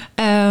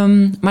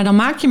 Maar dan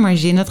maak je maar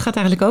zin, dat gaat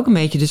eigenlijk ook een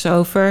beetje dus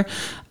over...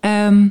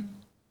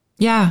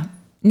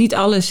 niet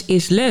alles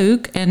is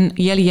leuk. En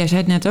Jelly, jij zei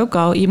het net ook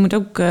al, je moet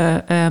ook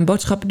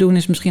boodschappen doen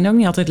is misschien ook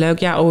niet altijd leuk.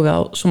 Ja,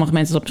 hoewel sommige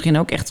mensen dat misschien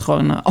ook echt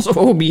gewoon als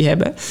hobby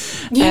hebben.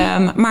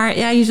 Ja. Maar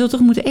ja, je zult toch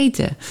moeten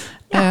eten.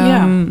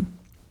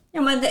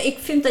 Ja, maar ik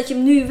vind dat je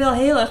hem nu wel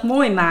heel erg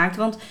mooi maakt.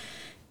 Want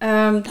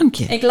dank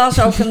je. Ik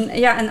las ook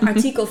een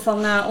artikel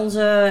van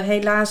onze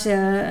helaas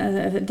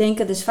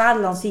Denker des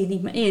Vaderlands, die het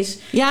niet meer is.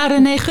 Ja,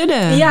 René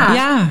Gudde.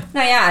 Ja.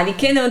 Nou ja, die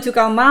kennen we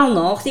natuurlijk allemaal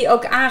nog. Die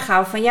ook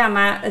aangaf van ja,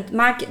 maar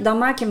dan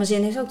maak je maar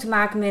zin. Heeft ook te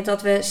maken met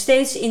dat we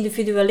steeds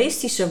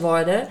individualistischer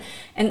worden.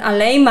 En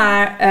alleen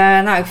maar,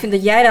 ik vind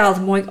dat jij daar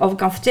altijd mooi over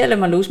kan vertellen,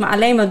 Marloes. Maar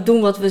alleen maar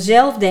doen wat we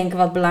zelf denken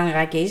wat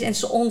belangrijk is.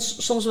 En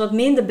ons soms wat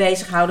minder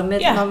bezighouden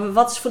met maar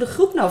wat is voor de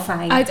groep nou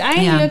fijn.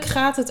 Uiteindelijk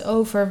gaat het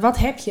over wat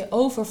heb je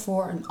over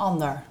voor een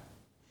ander.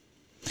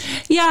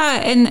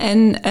 Ja,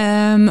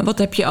 en wat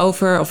heb je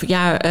over? Of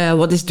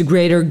what is the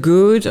greater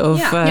good?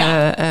 Of,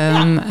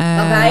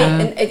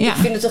 ik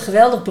vind het een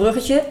geweldig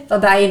bruggetje.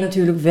 Waarbij je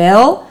natuurlijk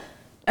wel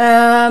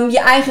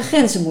je eigen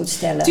grenzen moet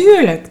stellen.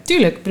 Tuurlijk.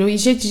 Ik bedoel, je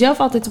zet jezelf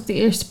altijd op de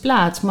eerste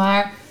plaats.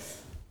 Maar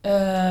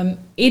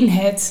in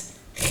het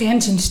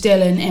grenzen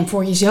stellen en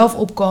voor jezelf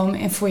opkomen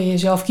en voor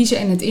jezelf kiezen.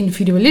 En het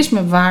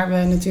individualisme waar we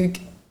natuurlijk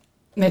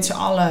met z'n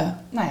allen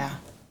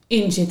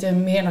in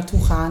zitten, meer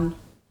naartoe gaan.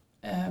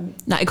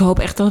 Nou, ik hoop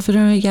echt dat we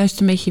er juist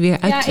een beetje weer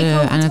uit ik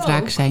hoop aan het ook.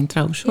 raken zijn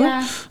trouwens, hoor.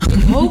 Ja,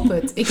 ik hoop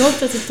het. Ik hoop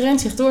dat de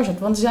trend zich doorzet.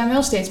 Want er zijn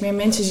wel steeds meer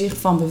mensen zich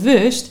van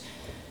bewust.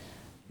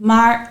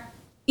 Maar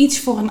iets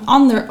voor een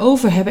ander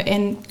over hebben.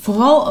 En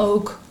vooral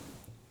ook,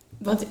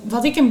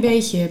 wat ik een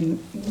beetje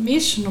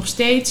mis nog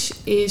steeds,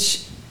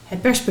 is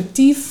het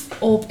perspectief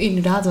op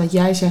inderdaad wat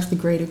jij zegt, the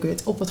greater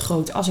good, op het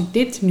grote. Als ik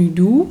dit nu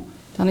doe,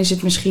 dan is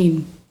het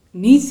misschien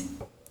niet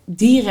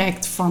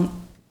direct van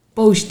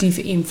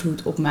positieve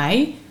invloed op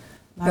mij.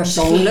 Maar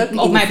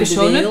Persoonlijk, op mij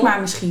persoonlijk, individueel.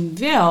 maar misschien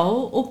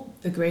wel op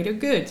the greater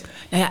good.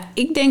 Nou ja,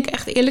 ik denk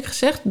echt eerlijk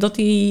gezegd dat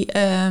die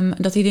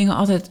dingen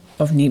altijd,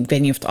 of niet, ik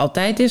weet niet of het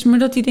altijd is, maar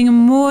dat die dingen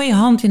mooi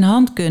hand in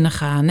hand kunnen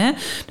gaan. Hè?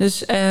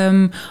 Dus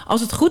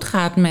als het goed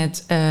gaat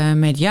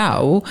met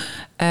jou,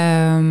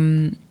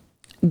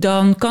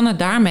 dan kan het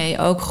daarmee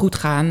ook goed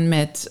gaan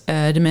met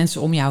de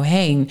mensen om jou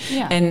heen.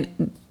 Ja. En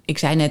ik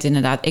zei net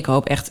inderdaad, ik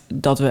hoop echt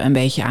dat we een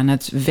beetje aan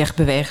het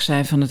wegbewegen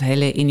zijn van het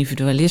hele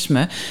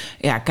individualisme.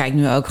 Ja, kijk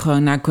nu ook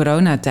gewoon naar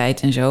coronatijd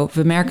en zo.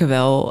 We merken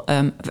wel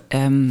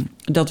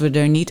dat we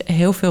er niet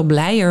heel veel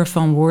blijer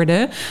van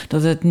worden.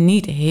 Dat het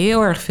niet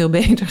heel erg veel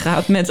beter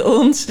gaat met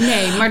ons.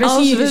 Nee, maar dan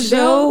als zie je we dus zo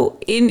wel...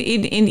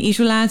 in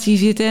isolatie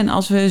zitten en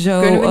als we zo...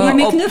 Kunnen we niet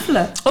meer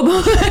knuffelen?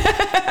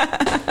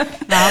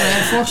 We hadden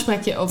een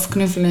voorgesprekje over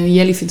knuffelen.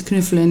 Jelly vindt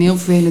knuffelen een heel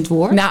vervelend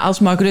woord. Nou, als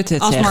Mark Rutte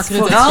het Als zegt. Mark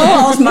Rutte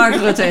Vooral als Mark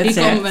Rutte het Die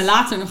zegt. komen we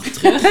later nog op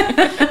terug.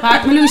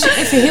 Maar Marloes,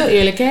 even heel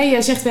eerlijk. Hè?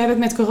 Jij zegt, we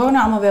hebben het met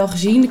corona allemaal wel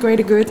gezien, de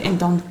greater good. En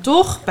dan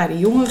toch bij de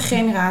jongere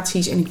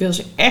generaties, en ik wil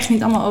ze echt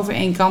niet allemaal over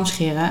één kam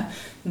scheren.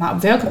 Maar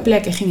op welke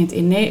plekken ging het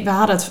in? Nee, we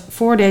hadden het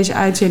voor deze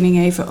uitzending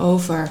even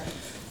over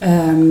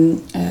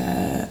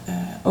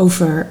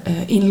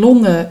in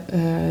Londen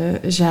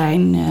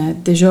zijn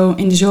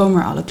in de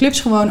zomer alle clubs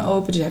gewoon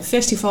open. Er zijn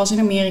festivals in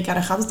Amerika,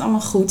 daar gaat het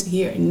allemaal goed.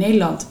 Hier in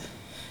Nederland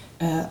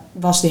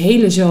was de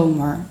hele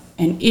zomer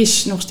en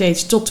is nog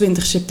steeds tot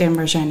 20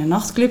 september zijn de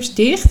nachtclubs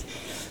dicht.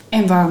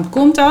 En waarom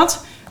komt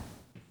dat?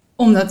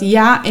 Omdat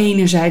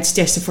enerzijds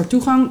testen voor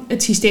toegang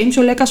het systeem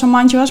zo lekker als een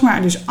mandje was,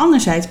 maar dus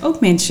anderzijds ook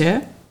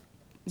mensen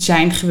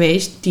zijn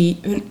geweest die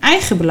hun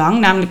eigen belang,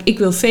 namelijk ik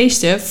wil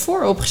feesten,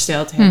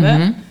 vooropgesteld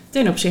hebben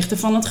ten opzichte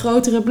van het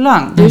grotere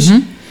belang. Dus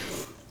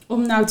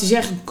om nou te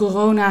zeggen,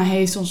 corona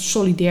heeft ons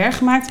solidair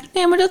gemaakt.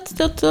 Nee, maar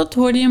dat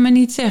hoorde je me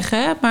niet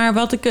zeggen. Hè? Maar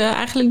wat ik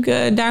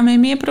eigenlijk daarmee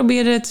meer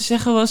probeerde te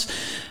zeggen was,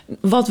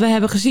 wat we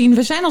hebben gezien,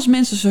 we zijn als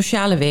mensen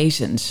sociale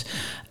wezens.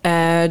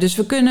 Dus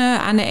we kunnen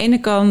aan de ene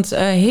kant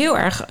heel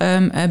erg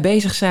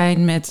bezig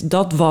zijn met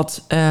dat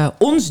wat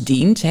ons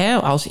dient, hè,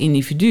 als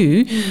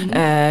individu.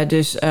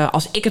 Dus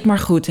als ik het maar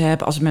goed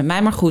heb, als het met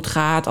mij maar goed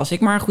gaat, als ik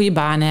maar een goede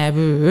baan heb,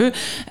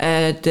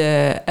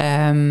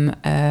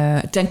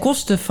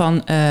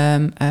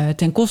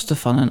 ten koste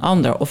van een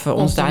ander. Of we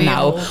ons daar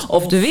nou,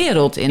 of de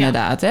wereld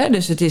inderdaad. Hè?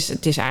 Dus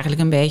het is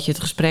eigenlijk een beetje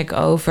het gesprek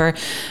over,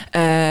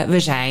 we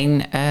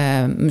zijn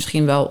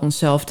misschien wel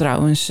onszelf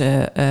trouwens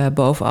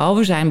bovenal,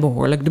 we zijn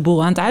behoorlijk de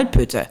boel aan het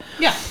uitputten.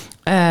 Ja.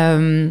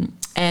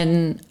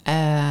 En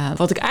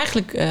wat ik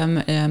eigenlijk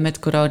met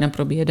corona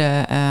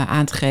probeerde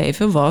aan te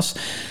geven was,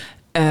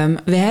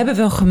 we hebben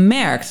wel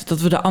gemerkt dat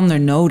we de ander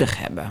nodig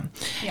hebben.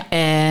 Ja.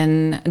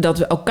 En dat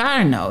we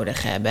elkaar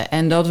nodig hebben.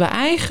 En dat we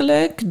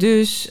eigenlijk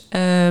dus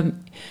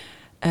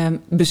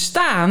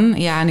bestaan,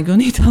 ja, en ik wil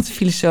niet al te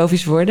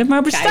filosofisch worden,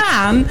 maar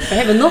bestaan. Kijk, we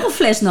hebben nog een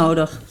fles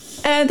nodig.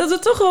 Dat we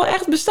toch wel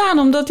echt bestaan,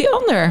 omdat die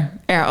ander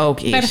er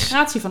ook is. Bij de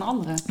gratie van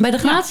anderen. Bij de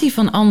gratie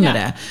van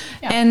anderen. Ja.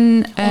 Ja.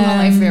 En, om dan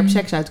even weer op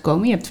seks uit te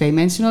komen. Je hebt 2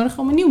 mensen nodig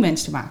om een nieuw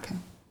mens te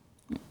maken.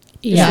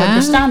 Dus we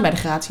bestaan bij de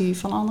gratie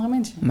van andere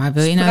mensen. Maar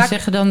wil je nou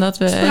zeggen dan dat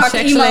we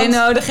seks iemand alleen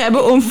nodig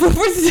hebben om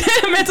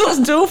met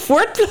ons doel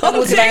voortplanting? Dat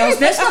moeten wij ons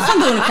best nog gaan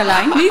doen,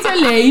 Carlijn.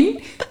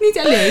 Niet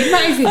alleen,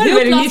 maar even heel Daar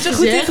ben ik plat niet zo goed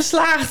gezegd. in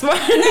geslaagd. Maar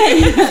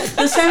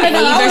Dat zijn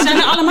Nee, wij zijn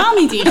er allemaal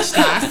niet in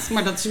geslaagd.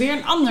 Maar dat is weer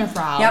een ander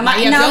verhaal. Ja, maar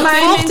je hebt wel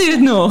 2 Mocht u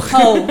het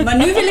nog? Oh, maar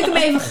nu wil ik hem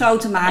even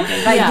groter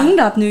maken. Wij doen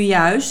dat nu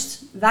juist.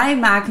 Wij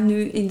maken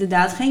nu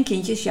inderdaad geen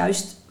kindjes,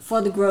 juist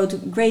voor de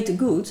greater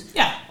good.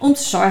 Ja. Om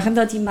te zorgen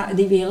dat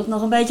die wereld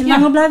nog een beetje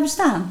langer blijft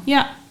bestaan.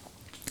 Ja,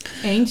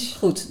 eens.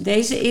 Goed,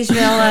 deze is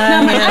wel...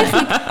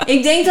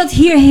 ik denk dat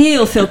hier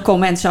heel veel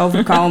comments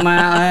over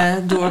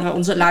komen door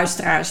onze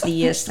luisteraars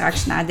die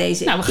straks naar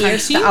deze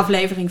eerste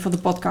aflevering van de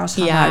podcast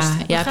gaan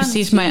luisteren. Ja,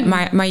 precies.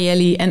 Maar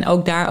Jelly, en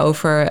ook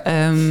daarover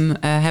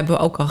hebben we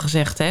ook al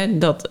gezegd, hè,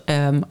 dat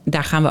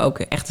daar gaan we ook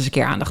echt eens een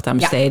keer aandacht aan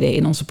besteden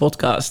in onze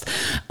podcast.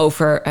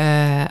 Over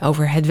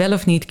het wel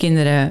of niet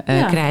kinderen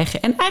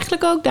krijgen. En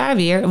eigenlijk ook daar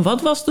weer,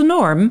 wat was de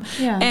norm?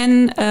 Ja.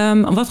 En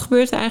wat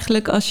gebeurt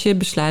eigenlijk als je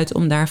besluit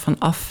om daarvan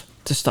af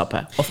te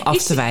stappen of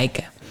af te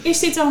wijken? Is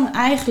dit dan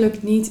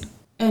eigenlijk niet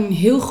een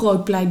heel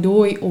groot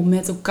pleidooi om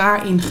met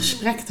elkaar in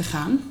gesprek te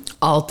gaan?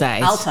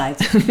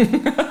 Altijd.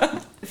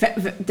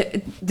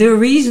 The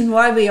reason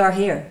why we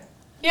are here.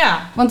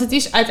 Ja, want het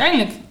is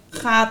uiteindelijk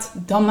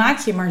dan maak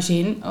je maar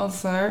zin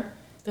over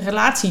de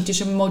relatie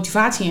tussen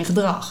motivatie en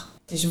gedrag.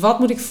 Dus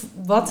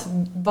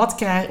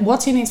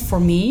what's in it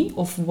for me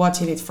of what's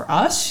in it for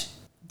us?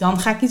 Dan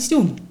ga ik iets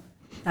doen.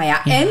 Nou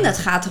ja, en het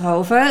gaat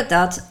erover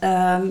dat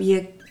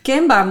je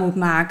kenbaar moet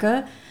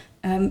maken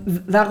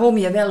waarom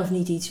je wel of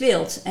niet iets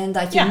wilt. En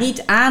dat je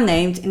niet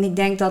aanneemt. En ik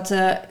denk dat,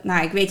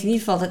 ik weet in ieder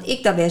geval dat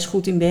ik daar best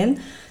goed in ben.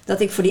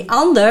 Dat ik voor die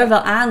ander wel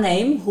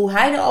aanneem hoe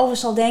hij erover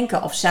zal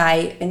denken. Of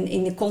zij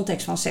in de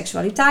context van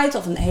seksualiteit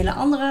of een hele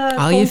andere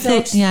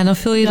context. Dan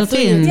vul je dat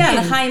in. Ja,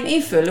 dan ga je hem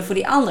invullen voor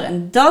die ander.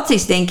 En dat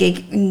is denk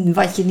ik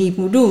wat je niet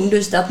moet doen.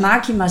 Dus dat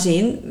maak je maar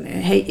zin.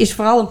 Is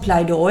vooral een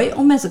pleidooi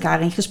om met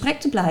elkaar in gesprek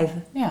te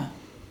blijven. Ja.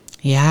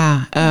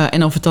 Ja,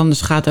 en of het dan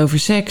dus gaat over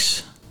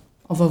seks.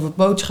 Of over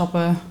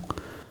boodschappen.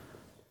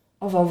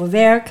 Of over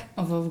werk.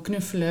 Of over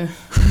knuffelen.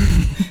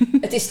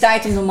 Het is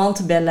tijd om de man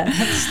te bellen.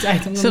 Het is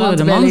tijd om de Zullen man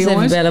we te de man bellen, eens even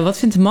jongens. bellen? Wat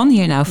vindt de man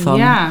hier nou van?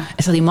 Ja.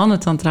 En zal die man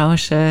het dan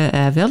trouwens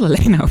wel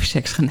alleen over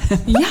seks gaan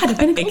hebben? Ja, daar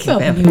ben ik ook wel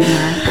ben benieuwd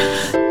naar.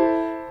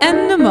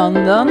 En de man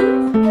dan?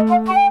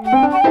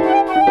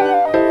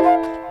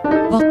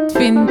 Wat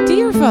vindt hij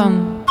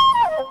ervan?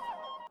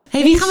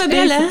 Hey, wie gaan we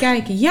bellen? Even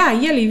kijken. Ja,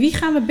 Jelly, wie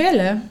gaan we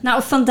bellen?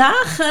 Nou,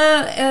 vandaag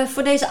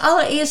voor deze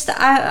allereerste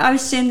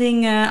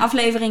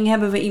aflevering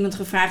hebben we iemand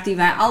gevraagd die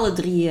wij alle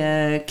 3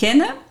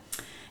 kennen.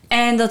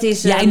 En dat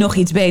is... Jij nog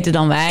iets beter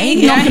dan wij.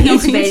 Jij nog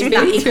iets beter.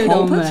 Nou, ik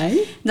hoop dan het.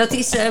 wij. Dat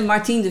is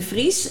Martien de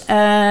Vries.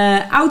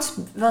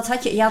 Wat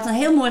had je? Je had een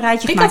heel mooi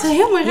rijtje Ik gemaakt. had een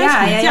heel mooi rijtje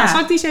gemaakt. Ja, zal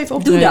ik die eens even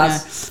opdringen? Doe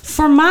dat.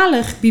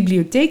 Voormalig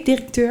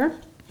bibliotheekdirecteur.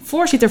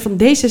 Voorzitter van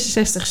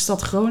D66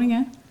 Stad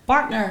Groningen.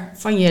 Partner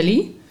van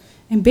Jelly.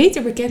 En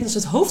beter bekend als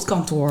het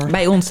hoofdkantoor.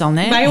 Bij ons dan,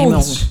 hè? Bij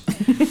ons.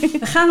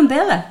 We gaan hem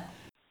bellen.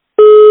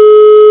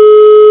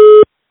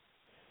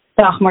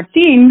 Dag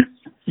Martien.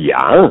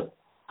 Ja,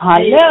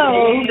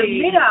 Hallo.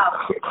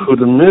 Goedemiddag.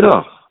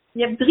 goedemiddag.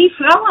 Je hebt 3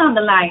 vrouwen aan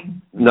de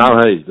lijn. Nou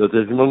hé, dat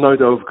is me nog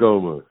nooit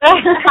overkomen.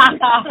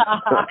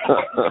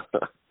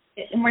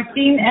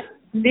 Martien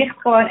ligt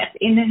gewoon echt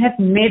in het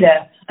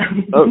midden.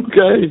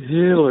 Oké,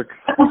 heerlijk.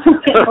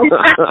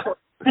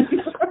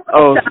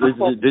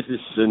 Dit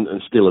is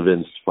een stille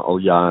wens van al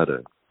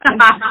jaren.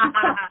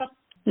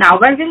 Nou,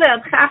 wij willen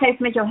het graag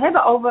even met jou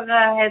hebben over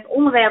het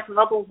onderwerp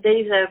wat ons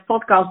deze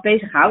podcast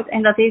bezighoudt.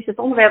 En dat is het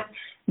onderwerp,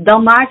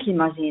 dan maak je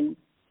maar zin.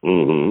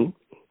 Mhm.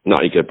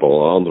 Nou, ik heb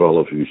al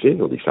 1,5 uur zin,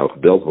 want ik zou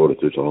gebeld worden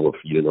tussen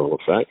 4:30 en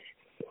 5:30.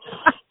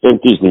 En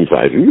het is nu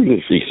 5 uur,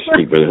 dus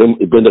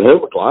ik ben er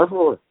helemaal klaar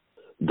voor.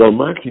 Dan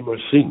maak je maar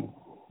zin.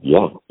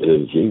 Ja,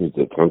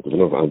 het hangt er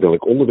vanaf aan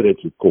welk onderwerp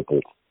je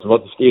koppelt.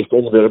 Wat is het eerste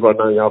onderwerp waar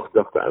naar jouw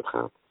gedachten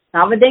uitgaat?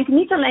 Nou, we denken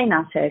niet alleen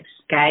aan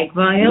seks. Kijk,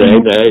 wel heel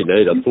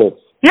Nee, dat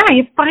klopt. Ja,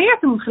 je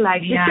pareert hem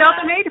gelijk. Je Ja.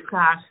 stelt een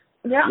wedervraag.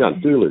 Ja,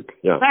 natuurlijk.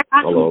 Ja, Wij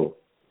gaan hallo.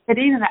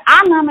 herinneren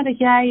aanname dat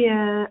jij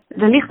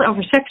wellicht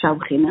over seks zou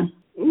beginnen.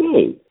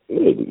 Nee,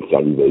 ik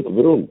zou niet weten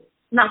waarom.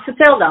 Nou,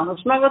 vertel dan.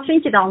 Maar wat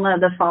vind je dan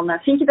daarvan?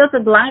 Vind je dat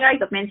het belangrijk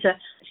dat mensen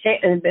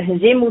hun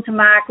zin moeten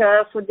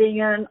maken voor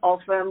dingen?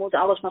 Of moet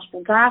alles maar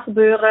spontaan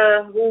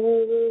gebeuren?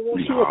 Hoe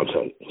zie je Nou, het?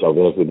 het zou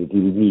werken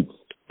natuurlijk niet.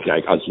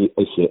 Kijk, als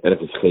je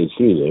ergens geen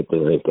zin in hebt,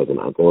 dan heeft dat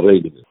een aantal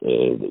redenen.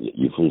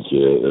 Je voelt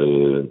je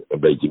een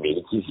beetje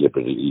minnetjes.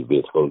 Je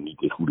bent gewoon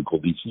niet in goede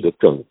conditie. Dat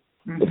kan.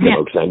 Het kan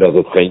ook zijn dat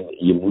hetgeen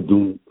je moet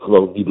doen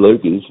gewoon niet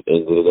leuk is.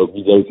 En dat het ook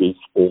niet leuk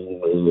is om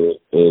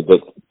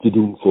dat te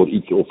doen voor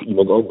iets of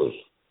iemand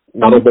anders.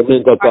 Maar op het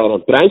moment dat daar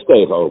een prijs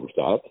tegenover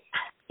staat,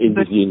 in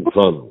de zin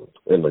van,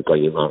 en dan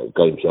kan je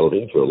hem zelf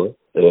invullen,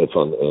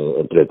 van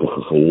een prettig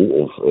gevoel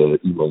of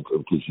iemand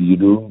een plezier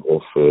doen.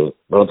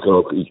 Maar het kan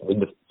ook iets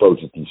minder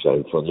positief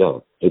zijn van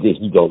ja, het is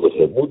niet anders,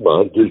 het moet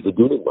maar, dus we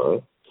doen het maar.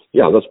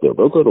 Ja, dat speelt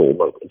ook een rol,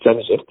 maar het zijn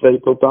dus echt 2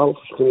 totaal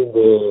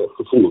verschillende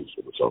gevoelens,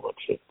 om het zo maar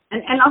te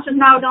zeggen. En als het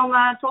nou dan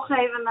toch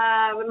even,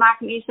 we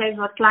maken eerst even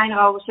wat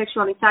kleiner over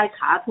seksualiteit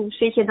gaat. Hoe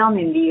zit je dan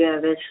in die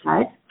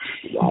wedstrijd?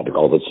 Ja, heb ik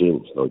altijd zin,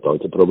 dat is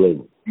nooit een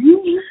probleem.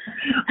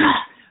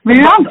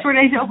 Bedankt voor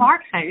deze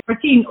openhartigheid.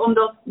 Martien,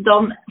 omdat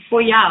dan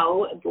voor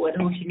jou,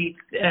 dan hoef je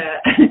niet,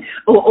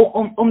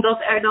 omdat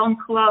er dan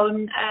gewoon,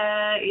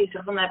 je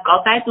zegt dan heb ik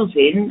altijd wel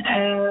zin,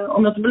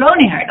 omdat de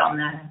beloning er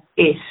dan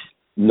is.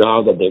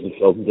 Nou, daar denk ik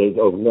zelf niet eens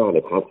over na.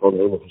 Dat gaat gewoon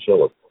helemaal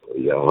vanzelf.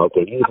 Je houdt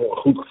er in ieder geval een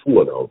goed gevoel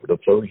aan over,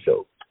 dat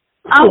sowieso.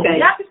 Oké,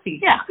 ja precies.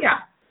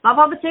 Ja. Maar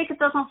wat betekent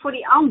dat dan voor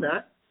die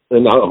ander?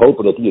 En nou,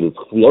 hopen dat hij het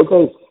gevoel ook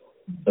heeft.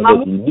 En Maar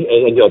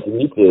dat hij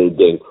niet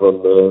denkt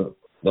van,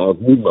 nou het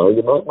moet maar,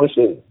 je maakt maar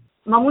zin.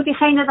 Maar moet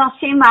diegene dan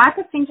zin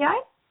maken, vind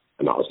jij?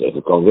 Nou, als het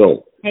even kan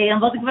wel. Hey, en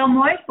wat ik wel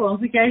mooi vond,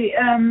 want jij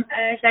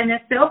zei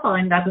net zelf al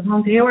inderdaad, het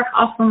hangt heel erg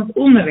af van het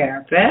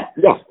onderwerp, hè?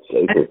 Ja,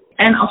 zeker.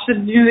 En als we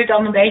het nu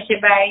dan een beetje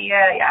bij,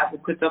 we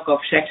kunnen het ook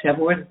over seks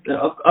hebben hoor,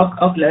 dat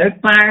is ook leuk.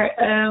 Maar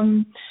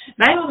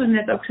wij hadden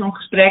net ook zo'n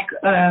gesprek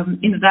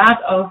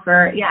inderdaad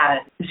over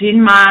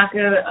zin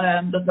maken.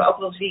 Dat we ook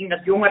wel zien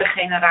dat jongere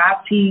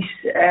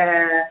generaties,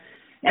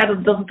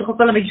 dat het toch ook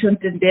wel een beetje zo'n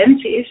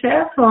tendens is,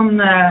 hè? Van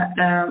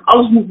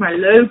alles moet maar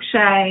leuk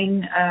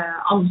zijn,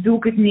 anders doe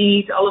ik het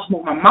niet, alles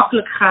moet maar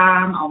makkelijk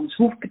gaan, anders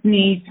hoef ik het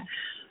niet.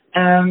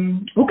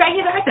 Hoe kan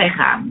je daar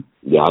tegenaan?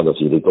 Ja, dan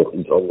zie je toch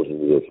iets anders in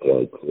de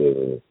wedstrijd.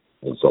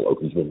 Het zal ook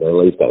iets met mijn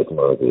leeftijd te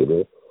maken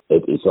hebben.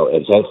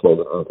 Er zijn gewoon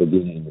een aantal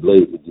dingen in het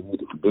leven die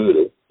moeten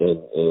gebeuren.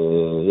 En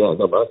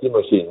dan maak je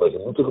maar zin, maar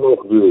ze moeten gewoon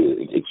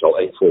gebeuren. Ik zal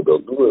één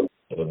voorbeeld noemen.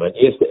 Mijn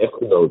eerste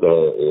echtgenoot,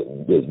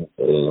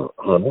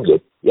 haar moeder,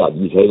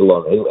 die is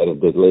heel erg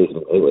bedlegen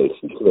en heel erg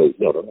ziek geweest.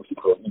 Ja, dan moest ik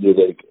gewoon iedere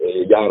week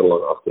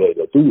jarenlang achtereen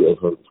naartoe. En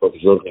van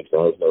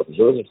verzorgingshuis naar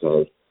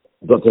verzorgingshuis.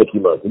 Dat heb je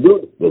maar te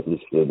doen. Daar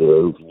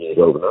hoef je niet eens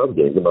over na te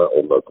denken. Maar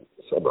om nou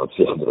te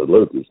zeggen dat het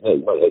leuk is.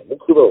 Nee, maar het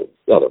moet gewoon.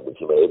 Ja, dan moet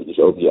je maar eventjes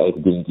over je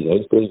eigen dingetjes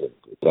heen springen.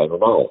 Vrij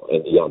normaal.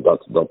 En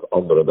dat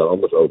anderen daar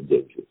anders over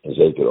denken. En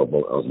zeker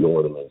ook als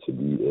jongere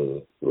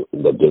mensen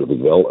dat durf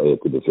ik wel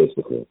te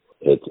bevestigen,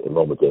 het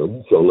momenteel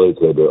niet zo leuk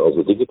hebben als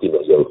ik het in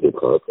mijn jeugd heb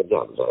gehad. Want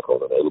er zijn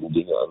gewoon een heleboel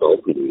dingen aan de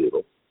hand in de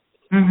wereld.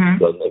 Mhm.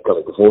 Dan kan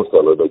ik me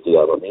voorstellen dat je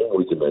daar wat meer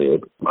moeite mee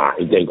hebt. Maar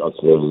ik denk als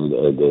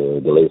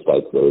de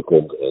leeftijd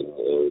komt en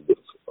de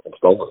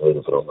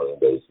omstandigheden veranderen een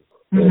beetje.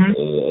 Mhm.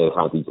 Er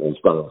gaat iets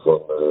ontstaan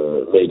van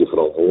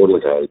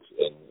medeverantwoordelijkheid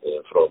en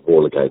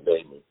verantwoordelijkheid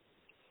nemen.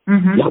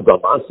 Mhm. Ja, dan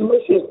maakt het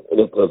maar zin.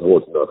 En dat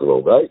hoort er dan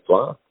gewoon bij,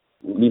 klaar.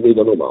 Niet meer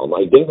dan normaal.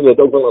 Maar ik denk dat het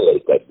ook wel een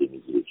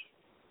leeftijdsdingetje is.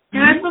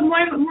 Ja, het is wel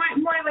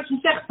mooi wat je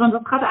zegt, want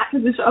dat gaat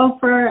eigenlijk dus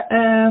over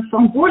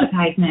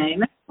verantwoordelijkheid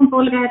nemen.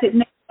 Verantwoordelijkheid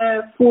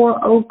nemen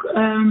voor ook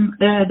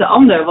de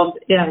ander.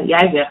 Want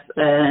jij zegt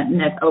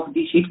net over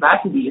die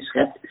situatie die je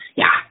schetst.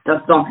 Ja, dat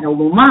is dan heel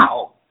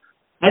normaal.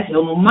 Het is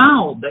heel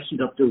normaal dat je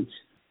dat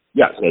doet.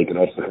 Ja, zeker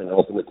als er geen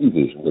alternatief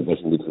is. Dat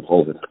was in dit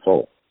geval het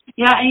geval.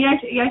 Ja, en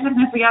jij zegt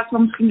net van het zal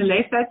misschien de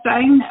leeftijd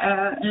zijn.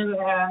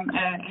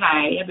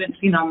 Je bent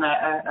misschien dan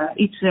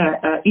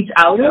iets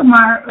ouder,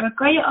 maar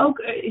kan je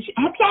ook,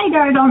 heb jij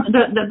daar dan,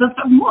 dat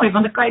is ook mooi,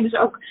 want dan kan je dus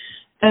ook,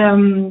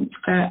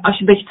 als je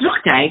een beetje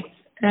terugkijkt,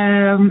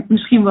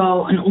 misschien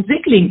wel een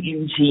ontwikkeling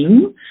in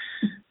zien.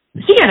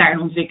 Zie je daar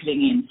een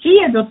ontwikkeling in? Zie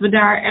je dat we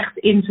daar echt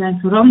in zijn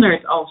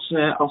veranderd als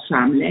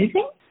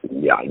samenleving?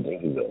 Ja, ik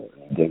denk het wel.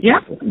 Ik denk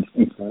dat het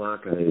iets te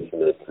maken heeft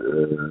met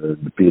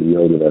de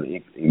periode waarin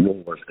ik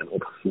jong was en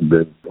opgevoed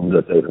ben, hoe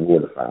dat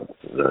tegenwoordig gaat.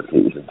 Daar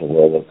is het toch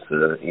wel wat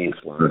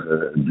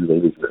ingeslagen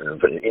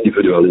dualisme,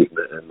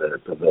 individualisme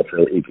en toch wel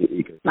veel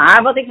ik.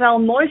 Maar wat ik wel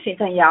mooi vind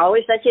aan jou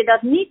is dat je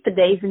dat niet per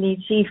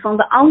definitie van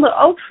de ander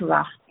ook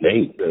verwacht.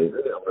 Nee,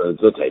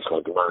 dat heeft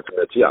gewoon te maken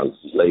met het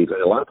is leven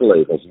en laten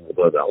leven. Als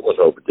iemand er anders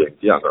over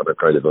denkt, dan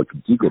kan je er wel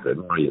kritiek op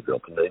hebben, maar je hebt wel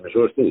te nemen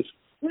zoals het is.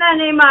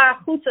 Nee, maar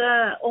goed,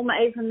 om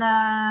even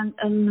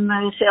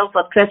mezelf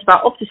wat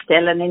kwetsbaar op te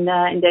stellen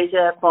in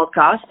deze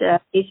podcast,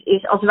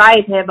 is als wij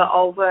het hebben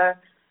over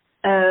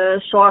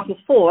zorg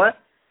ervoor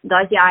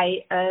dat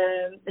jij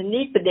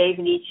niet per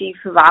definitie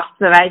verwacht,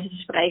 bij wijze van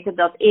spreken,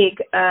 dat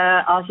ik,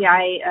 als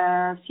jij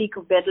ziek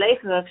of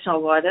bedlegerig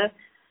zou worden,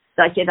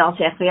 dat je dan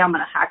zegt van maar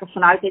dan ga ik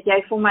ervan uit dat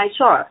jij voor mij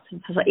zorgt.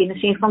 In de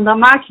zin van, dan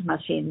maak je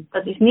maar zin.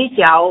 Dat is niet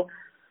jouw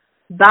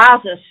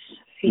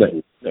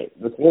basisvisie. Nee,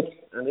 dat klopt.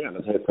 En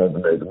dat heeft gewoon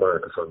ermee te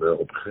maken van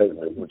op een gegeven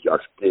moment moet je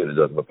accepteren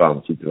dat een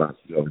bepaalde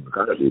situatie zo in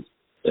elkaar zit.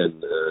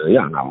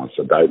 En als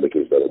het duidelijk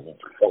is dat het niet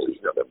het geval is,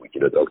 dan moet je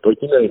dat ook tot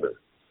je nemen.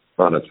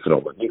 Maar het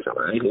verandert niks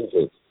aan eigen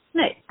inzet.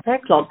 Nee, dat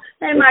klopt.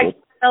 Nee, maar ik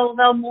vind het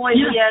wel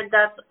mooi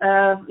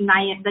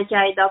dat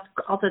jij dat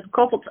altijd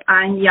koppelt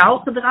aan jouw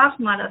gedrag,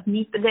 maar dat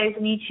niet per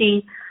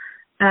definitie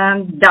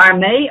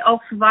daarmee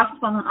ook verwacht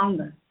van een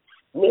ander.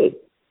 Nee.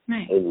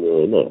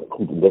 En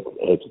goed, dat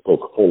heeft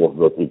tot gevolg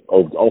dat ik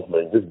over het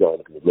algemeen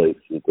dusdanig in het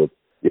leven zit dat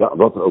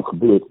wat er ook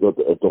gebeurt, dat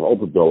er toch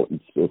altijd wel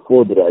iets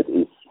voorbereid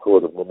is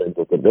voor het moment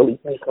dat er wel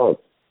iets mee gaat.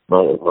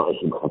 Maar als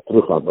je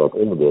teruggaat naar het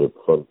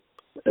onderwerp van,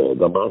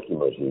 dan maak je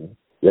maar zin.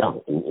 Ja,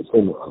 in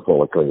sommige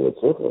gevallen kan je het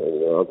zeggen.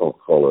 In een aantal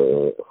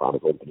gevallen gaat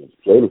het om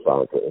principiële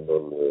zaken en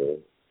dan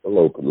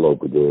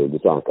lopen de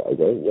zaken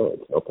uiteen. Ja,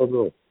 ik snap dat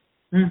wel.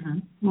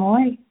 Mm-hmm.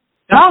 Mooi.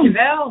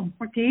 Dankjewel,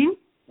 Martien.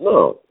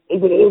 Nou, ik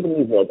ben heel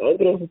benieuwd naar het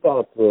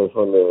eindresultaat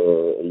van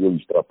jullie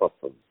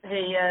strapassen.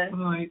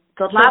 Mooi.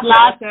 Tot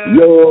later.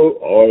 Yo,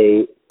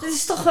 hoi. Het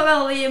is toch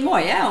wel weer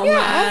mooi,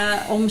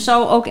 hè? Om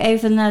zo ook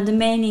even de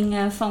mening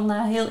van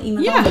heel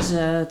iemand anders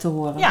te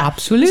horen. Ja,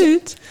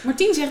 absoluut.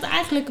 Martien zegt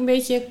eigenlijk een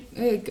beetje,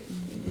 ik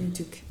ben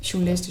natuurlijk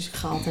journalist, dus ik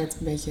ga altijd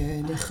een beetje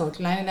de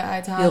grote lijnen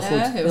eruit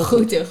halen.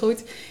 Heel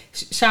goed.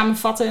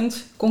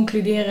 Samenvattend,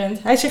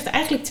 concluderend. Hij zegt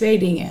eigenlijk 2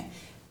 dingen.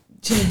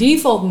 Zijn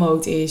default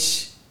mode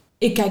is,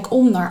 ik kijk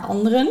om naar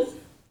anderen,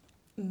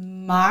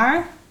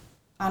 maar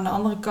aan de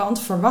andere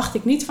kant verwacht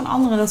ik niet van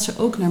anderen dat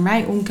ze ook naar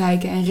mij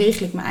omkijken en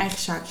regel ik mijn eigen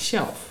zaakjes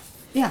zelf.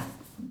 Ja,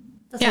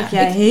 dat heb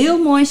jij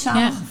heel mooi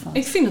samengevat.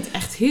 Ik vind het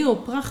echt heel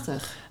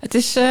prachtig. Het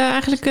is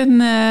eigenlijk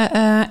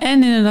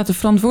en inderdaad de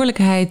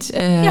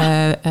verantwoordelijkheid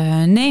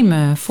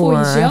nemen voor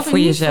jezelf. En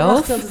niet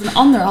verwachten dat het een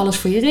ander alles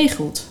voor je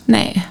regelt.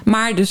 Nee,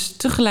 maar dus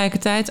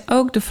tegelijkertijd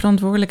ook de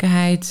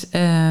verantwoordelijkheid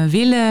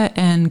willen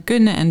en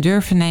kunnen en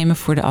durven nemen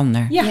voor de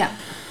ander.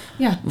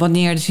 Ja.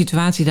 Wanneer de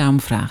situatie daarom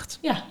vraagt.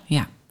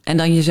 Ja. En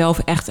dan jezelf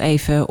echt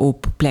even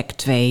op plek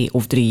 2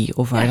 of 3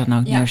 of waar dan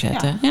ook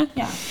neerzetten.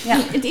 Ja.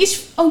 Het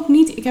is ook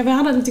niet, we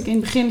hadden het natuurlijk in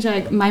het begin, zei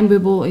ik, mijn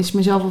bubbel is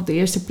mezelf op de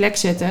eerste plek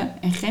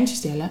zetten en grenzen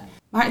stellen.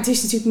 Maar het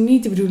is natuurlijk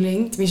niet de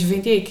bedoeling, tenminste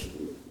vind ik,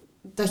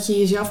 dat je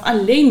jezelf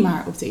alleen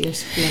maar op de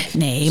eerste plek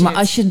Nee, zet. maar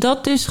als je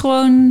dat dus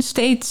gewoon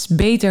steeds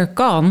beter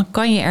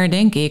kan je er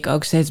denk ik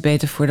ook steeds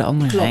beter voor de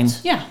ander zijn. Klopt.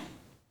 Ja.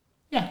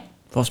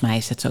 Volgens mij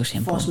is het zo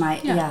simpel. Volgens mij,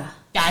 ja.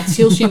 Ja, het is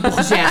heel simpel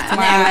gezegd.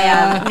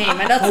 Maar,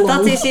 Maar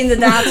dat is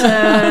inderdaad...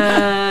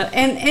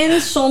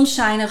 En soms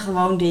zijn er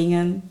gewoon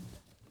dingen,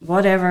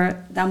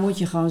 whatever, daar moet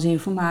je gewoon zin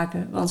voor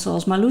maken. Want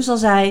zoals Marloes al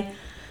zei,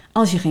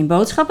 als je geen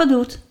boodschappen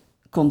doet,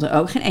 komt er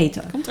ook geen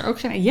eten. komt er ook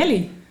geen...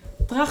 Jelly,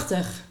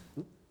 prachtig.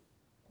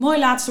 Mooi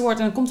laatste woord.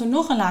 En dan komt er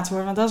nog een laatste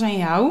woord, want dat is aan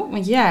jou.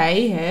 Want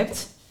jij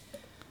hebt...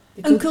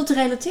 Een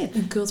culturele tip.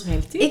 Een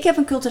culturele tip. Ik heb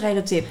een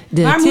culturele tip.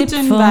 De Waar tip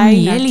moeten van wij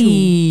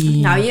Jelly.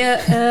 Nou,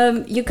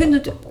 je kunt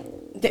het...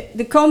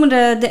 De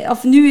komende...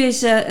 Of nu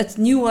is het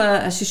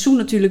nieuwe seizoen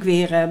natuurlijk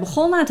weer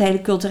begonnen. Het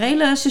hele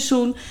culturele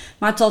seizoen.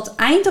 Maar tot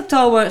eind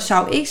oktober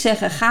zou ik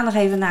zeggen... Ga nog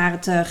even naar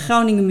het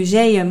Groningen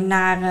Museum.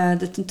 Naar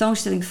de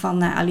tentoonstelling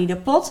van Alida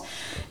Pot.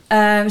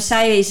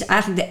 Zij is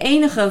eigenlijk de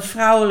enige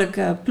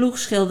vrouwelijke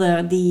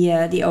ploegschilder...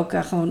 die ook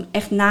gewoon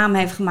echt naam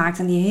heeft gemaakt.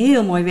 En die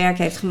heel mooi werk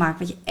heeft gemaakt.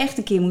 Wat je echt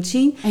een keer moet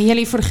zien. En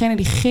Jelly, voor degene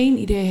die geen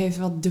idee heeft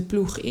wat de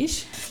ploeg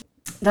is.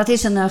 Dat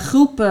is een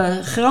groep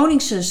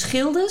Groningse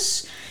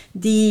schilders...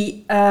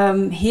 die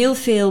heel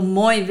veel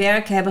mooi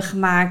werk hebben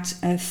gemaakt.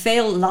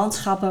 Veel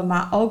landschappen,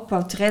 maar ook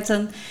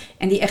portretten.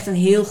 En die echt een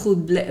heel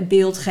goed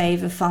beeld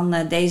geven van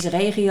deze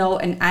regio.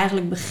 En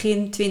eigenlijk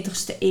begin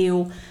 20e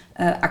eeuw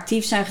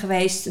actief zijn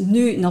geweest.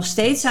 Nu nog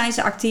steeds zijn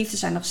ze actief. Er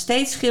zijn nog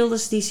steeds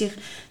schilders die zich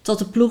tot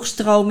de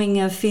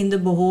ploegstroming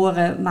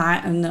behoren.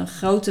 Maar een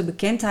grote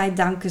bekendheid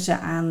danken ze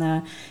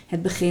aan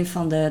het begin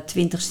van de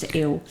 20e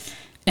eeuw.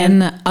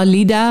 En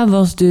Alida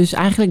was dus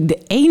eigenlijk de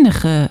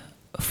enige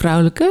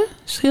vrouwelijke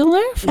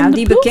schilder van de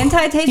die ploeg?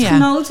 bekendheid heeft Ja.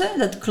 genoten,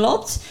 dat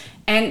klopt.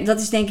 En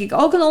dat is denk ik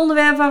ook een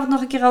onderwerp waar we het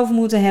nog een keer over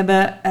moeten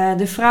hebben.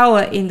 De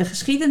vrouwen in de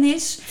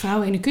geschiedenis.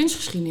 Vrouwen in de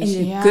kunstgeschiedenis.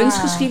 In de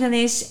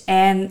kunstgeschiedenis.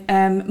 En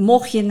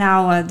mocht je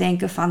nou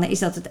denken van... Is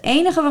dat het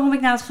enige waarom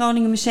ik naar het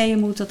Groningen Museum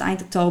moet tot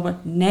eind oktober?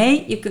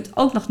 Nee, je kunt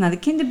ook nog naar de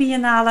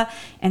Kinderbiennale.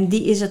 En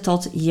die is er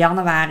tot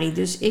januari.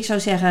 Dus ik zou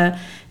zeggen...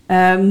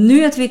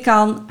 nu het weer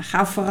kan,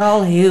 ga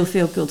vooral heel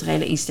veel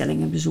culturele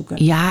instellingen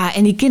bezoeken. Ja,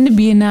 en die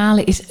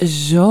kinderbiennale is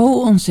zo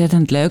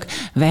ontzettend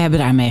leuk. Wij hebben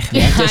daarmee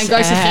gewerkt. Ja, dus, ik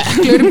wou zeggen,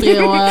 gekleurde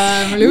bril,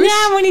 Marloes.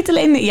 Ja, maar niet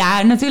alleen...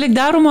 Ja, natuurlijk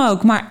daarom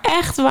ook. Maar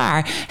echt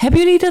waar. Hebben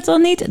jullie dat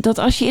dan niet? Dat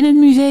als je in het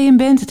museum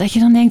bent, dat je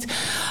dan denkt...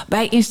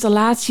 Bij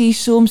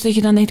installaties soms, dat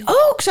je dan denkt...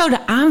 Oh, ik zou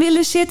er aan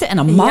willen zitten. En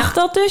dan mag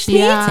dat dus niet.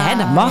 Ja, Hè?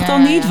 Dat mag ja,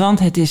 dan niet, ja. want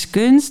het is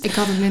kunst. Ik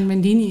had het met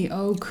Mendini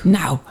ook.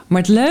 Nou,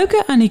 maar het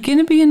leuke aan die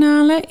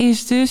kinderbiennale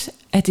is dus...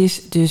 Het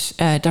is dus,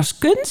 dat is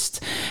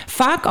kunst.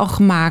 Vaak al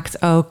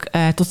gemaakt ook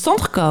tot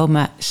stand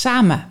gekomen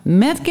samen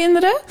met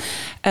kinderen.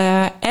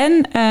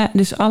 En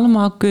dus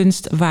allemaal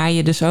kunst waar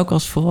je dus ook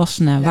als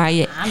volwassene... waar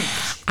je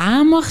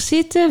aan mag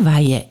zitten,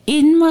 waar je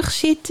in mag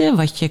zitten...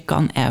 wat je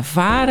kan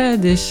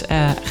ervaren. Dus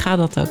ga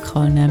dat ook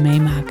gewoon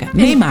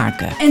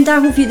meemaken. En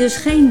daar hoef je dus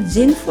geen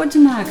zin voor te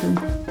maken.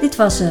 Dit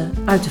was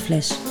Uit de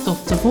Fles.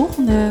 Tot de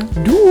volgende.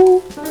 Doei!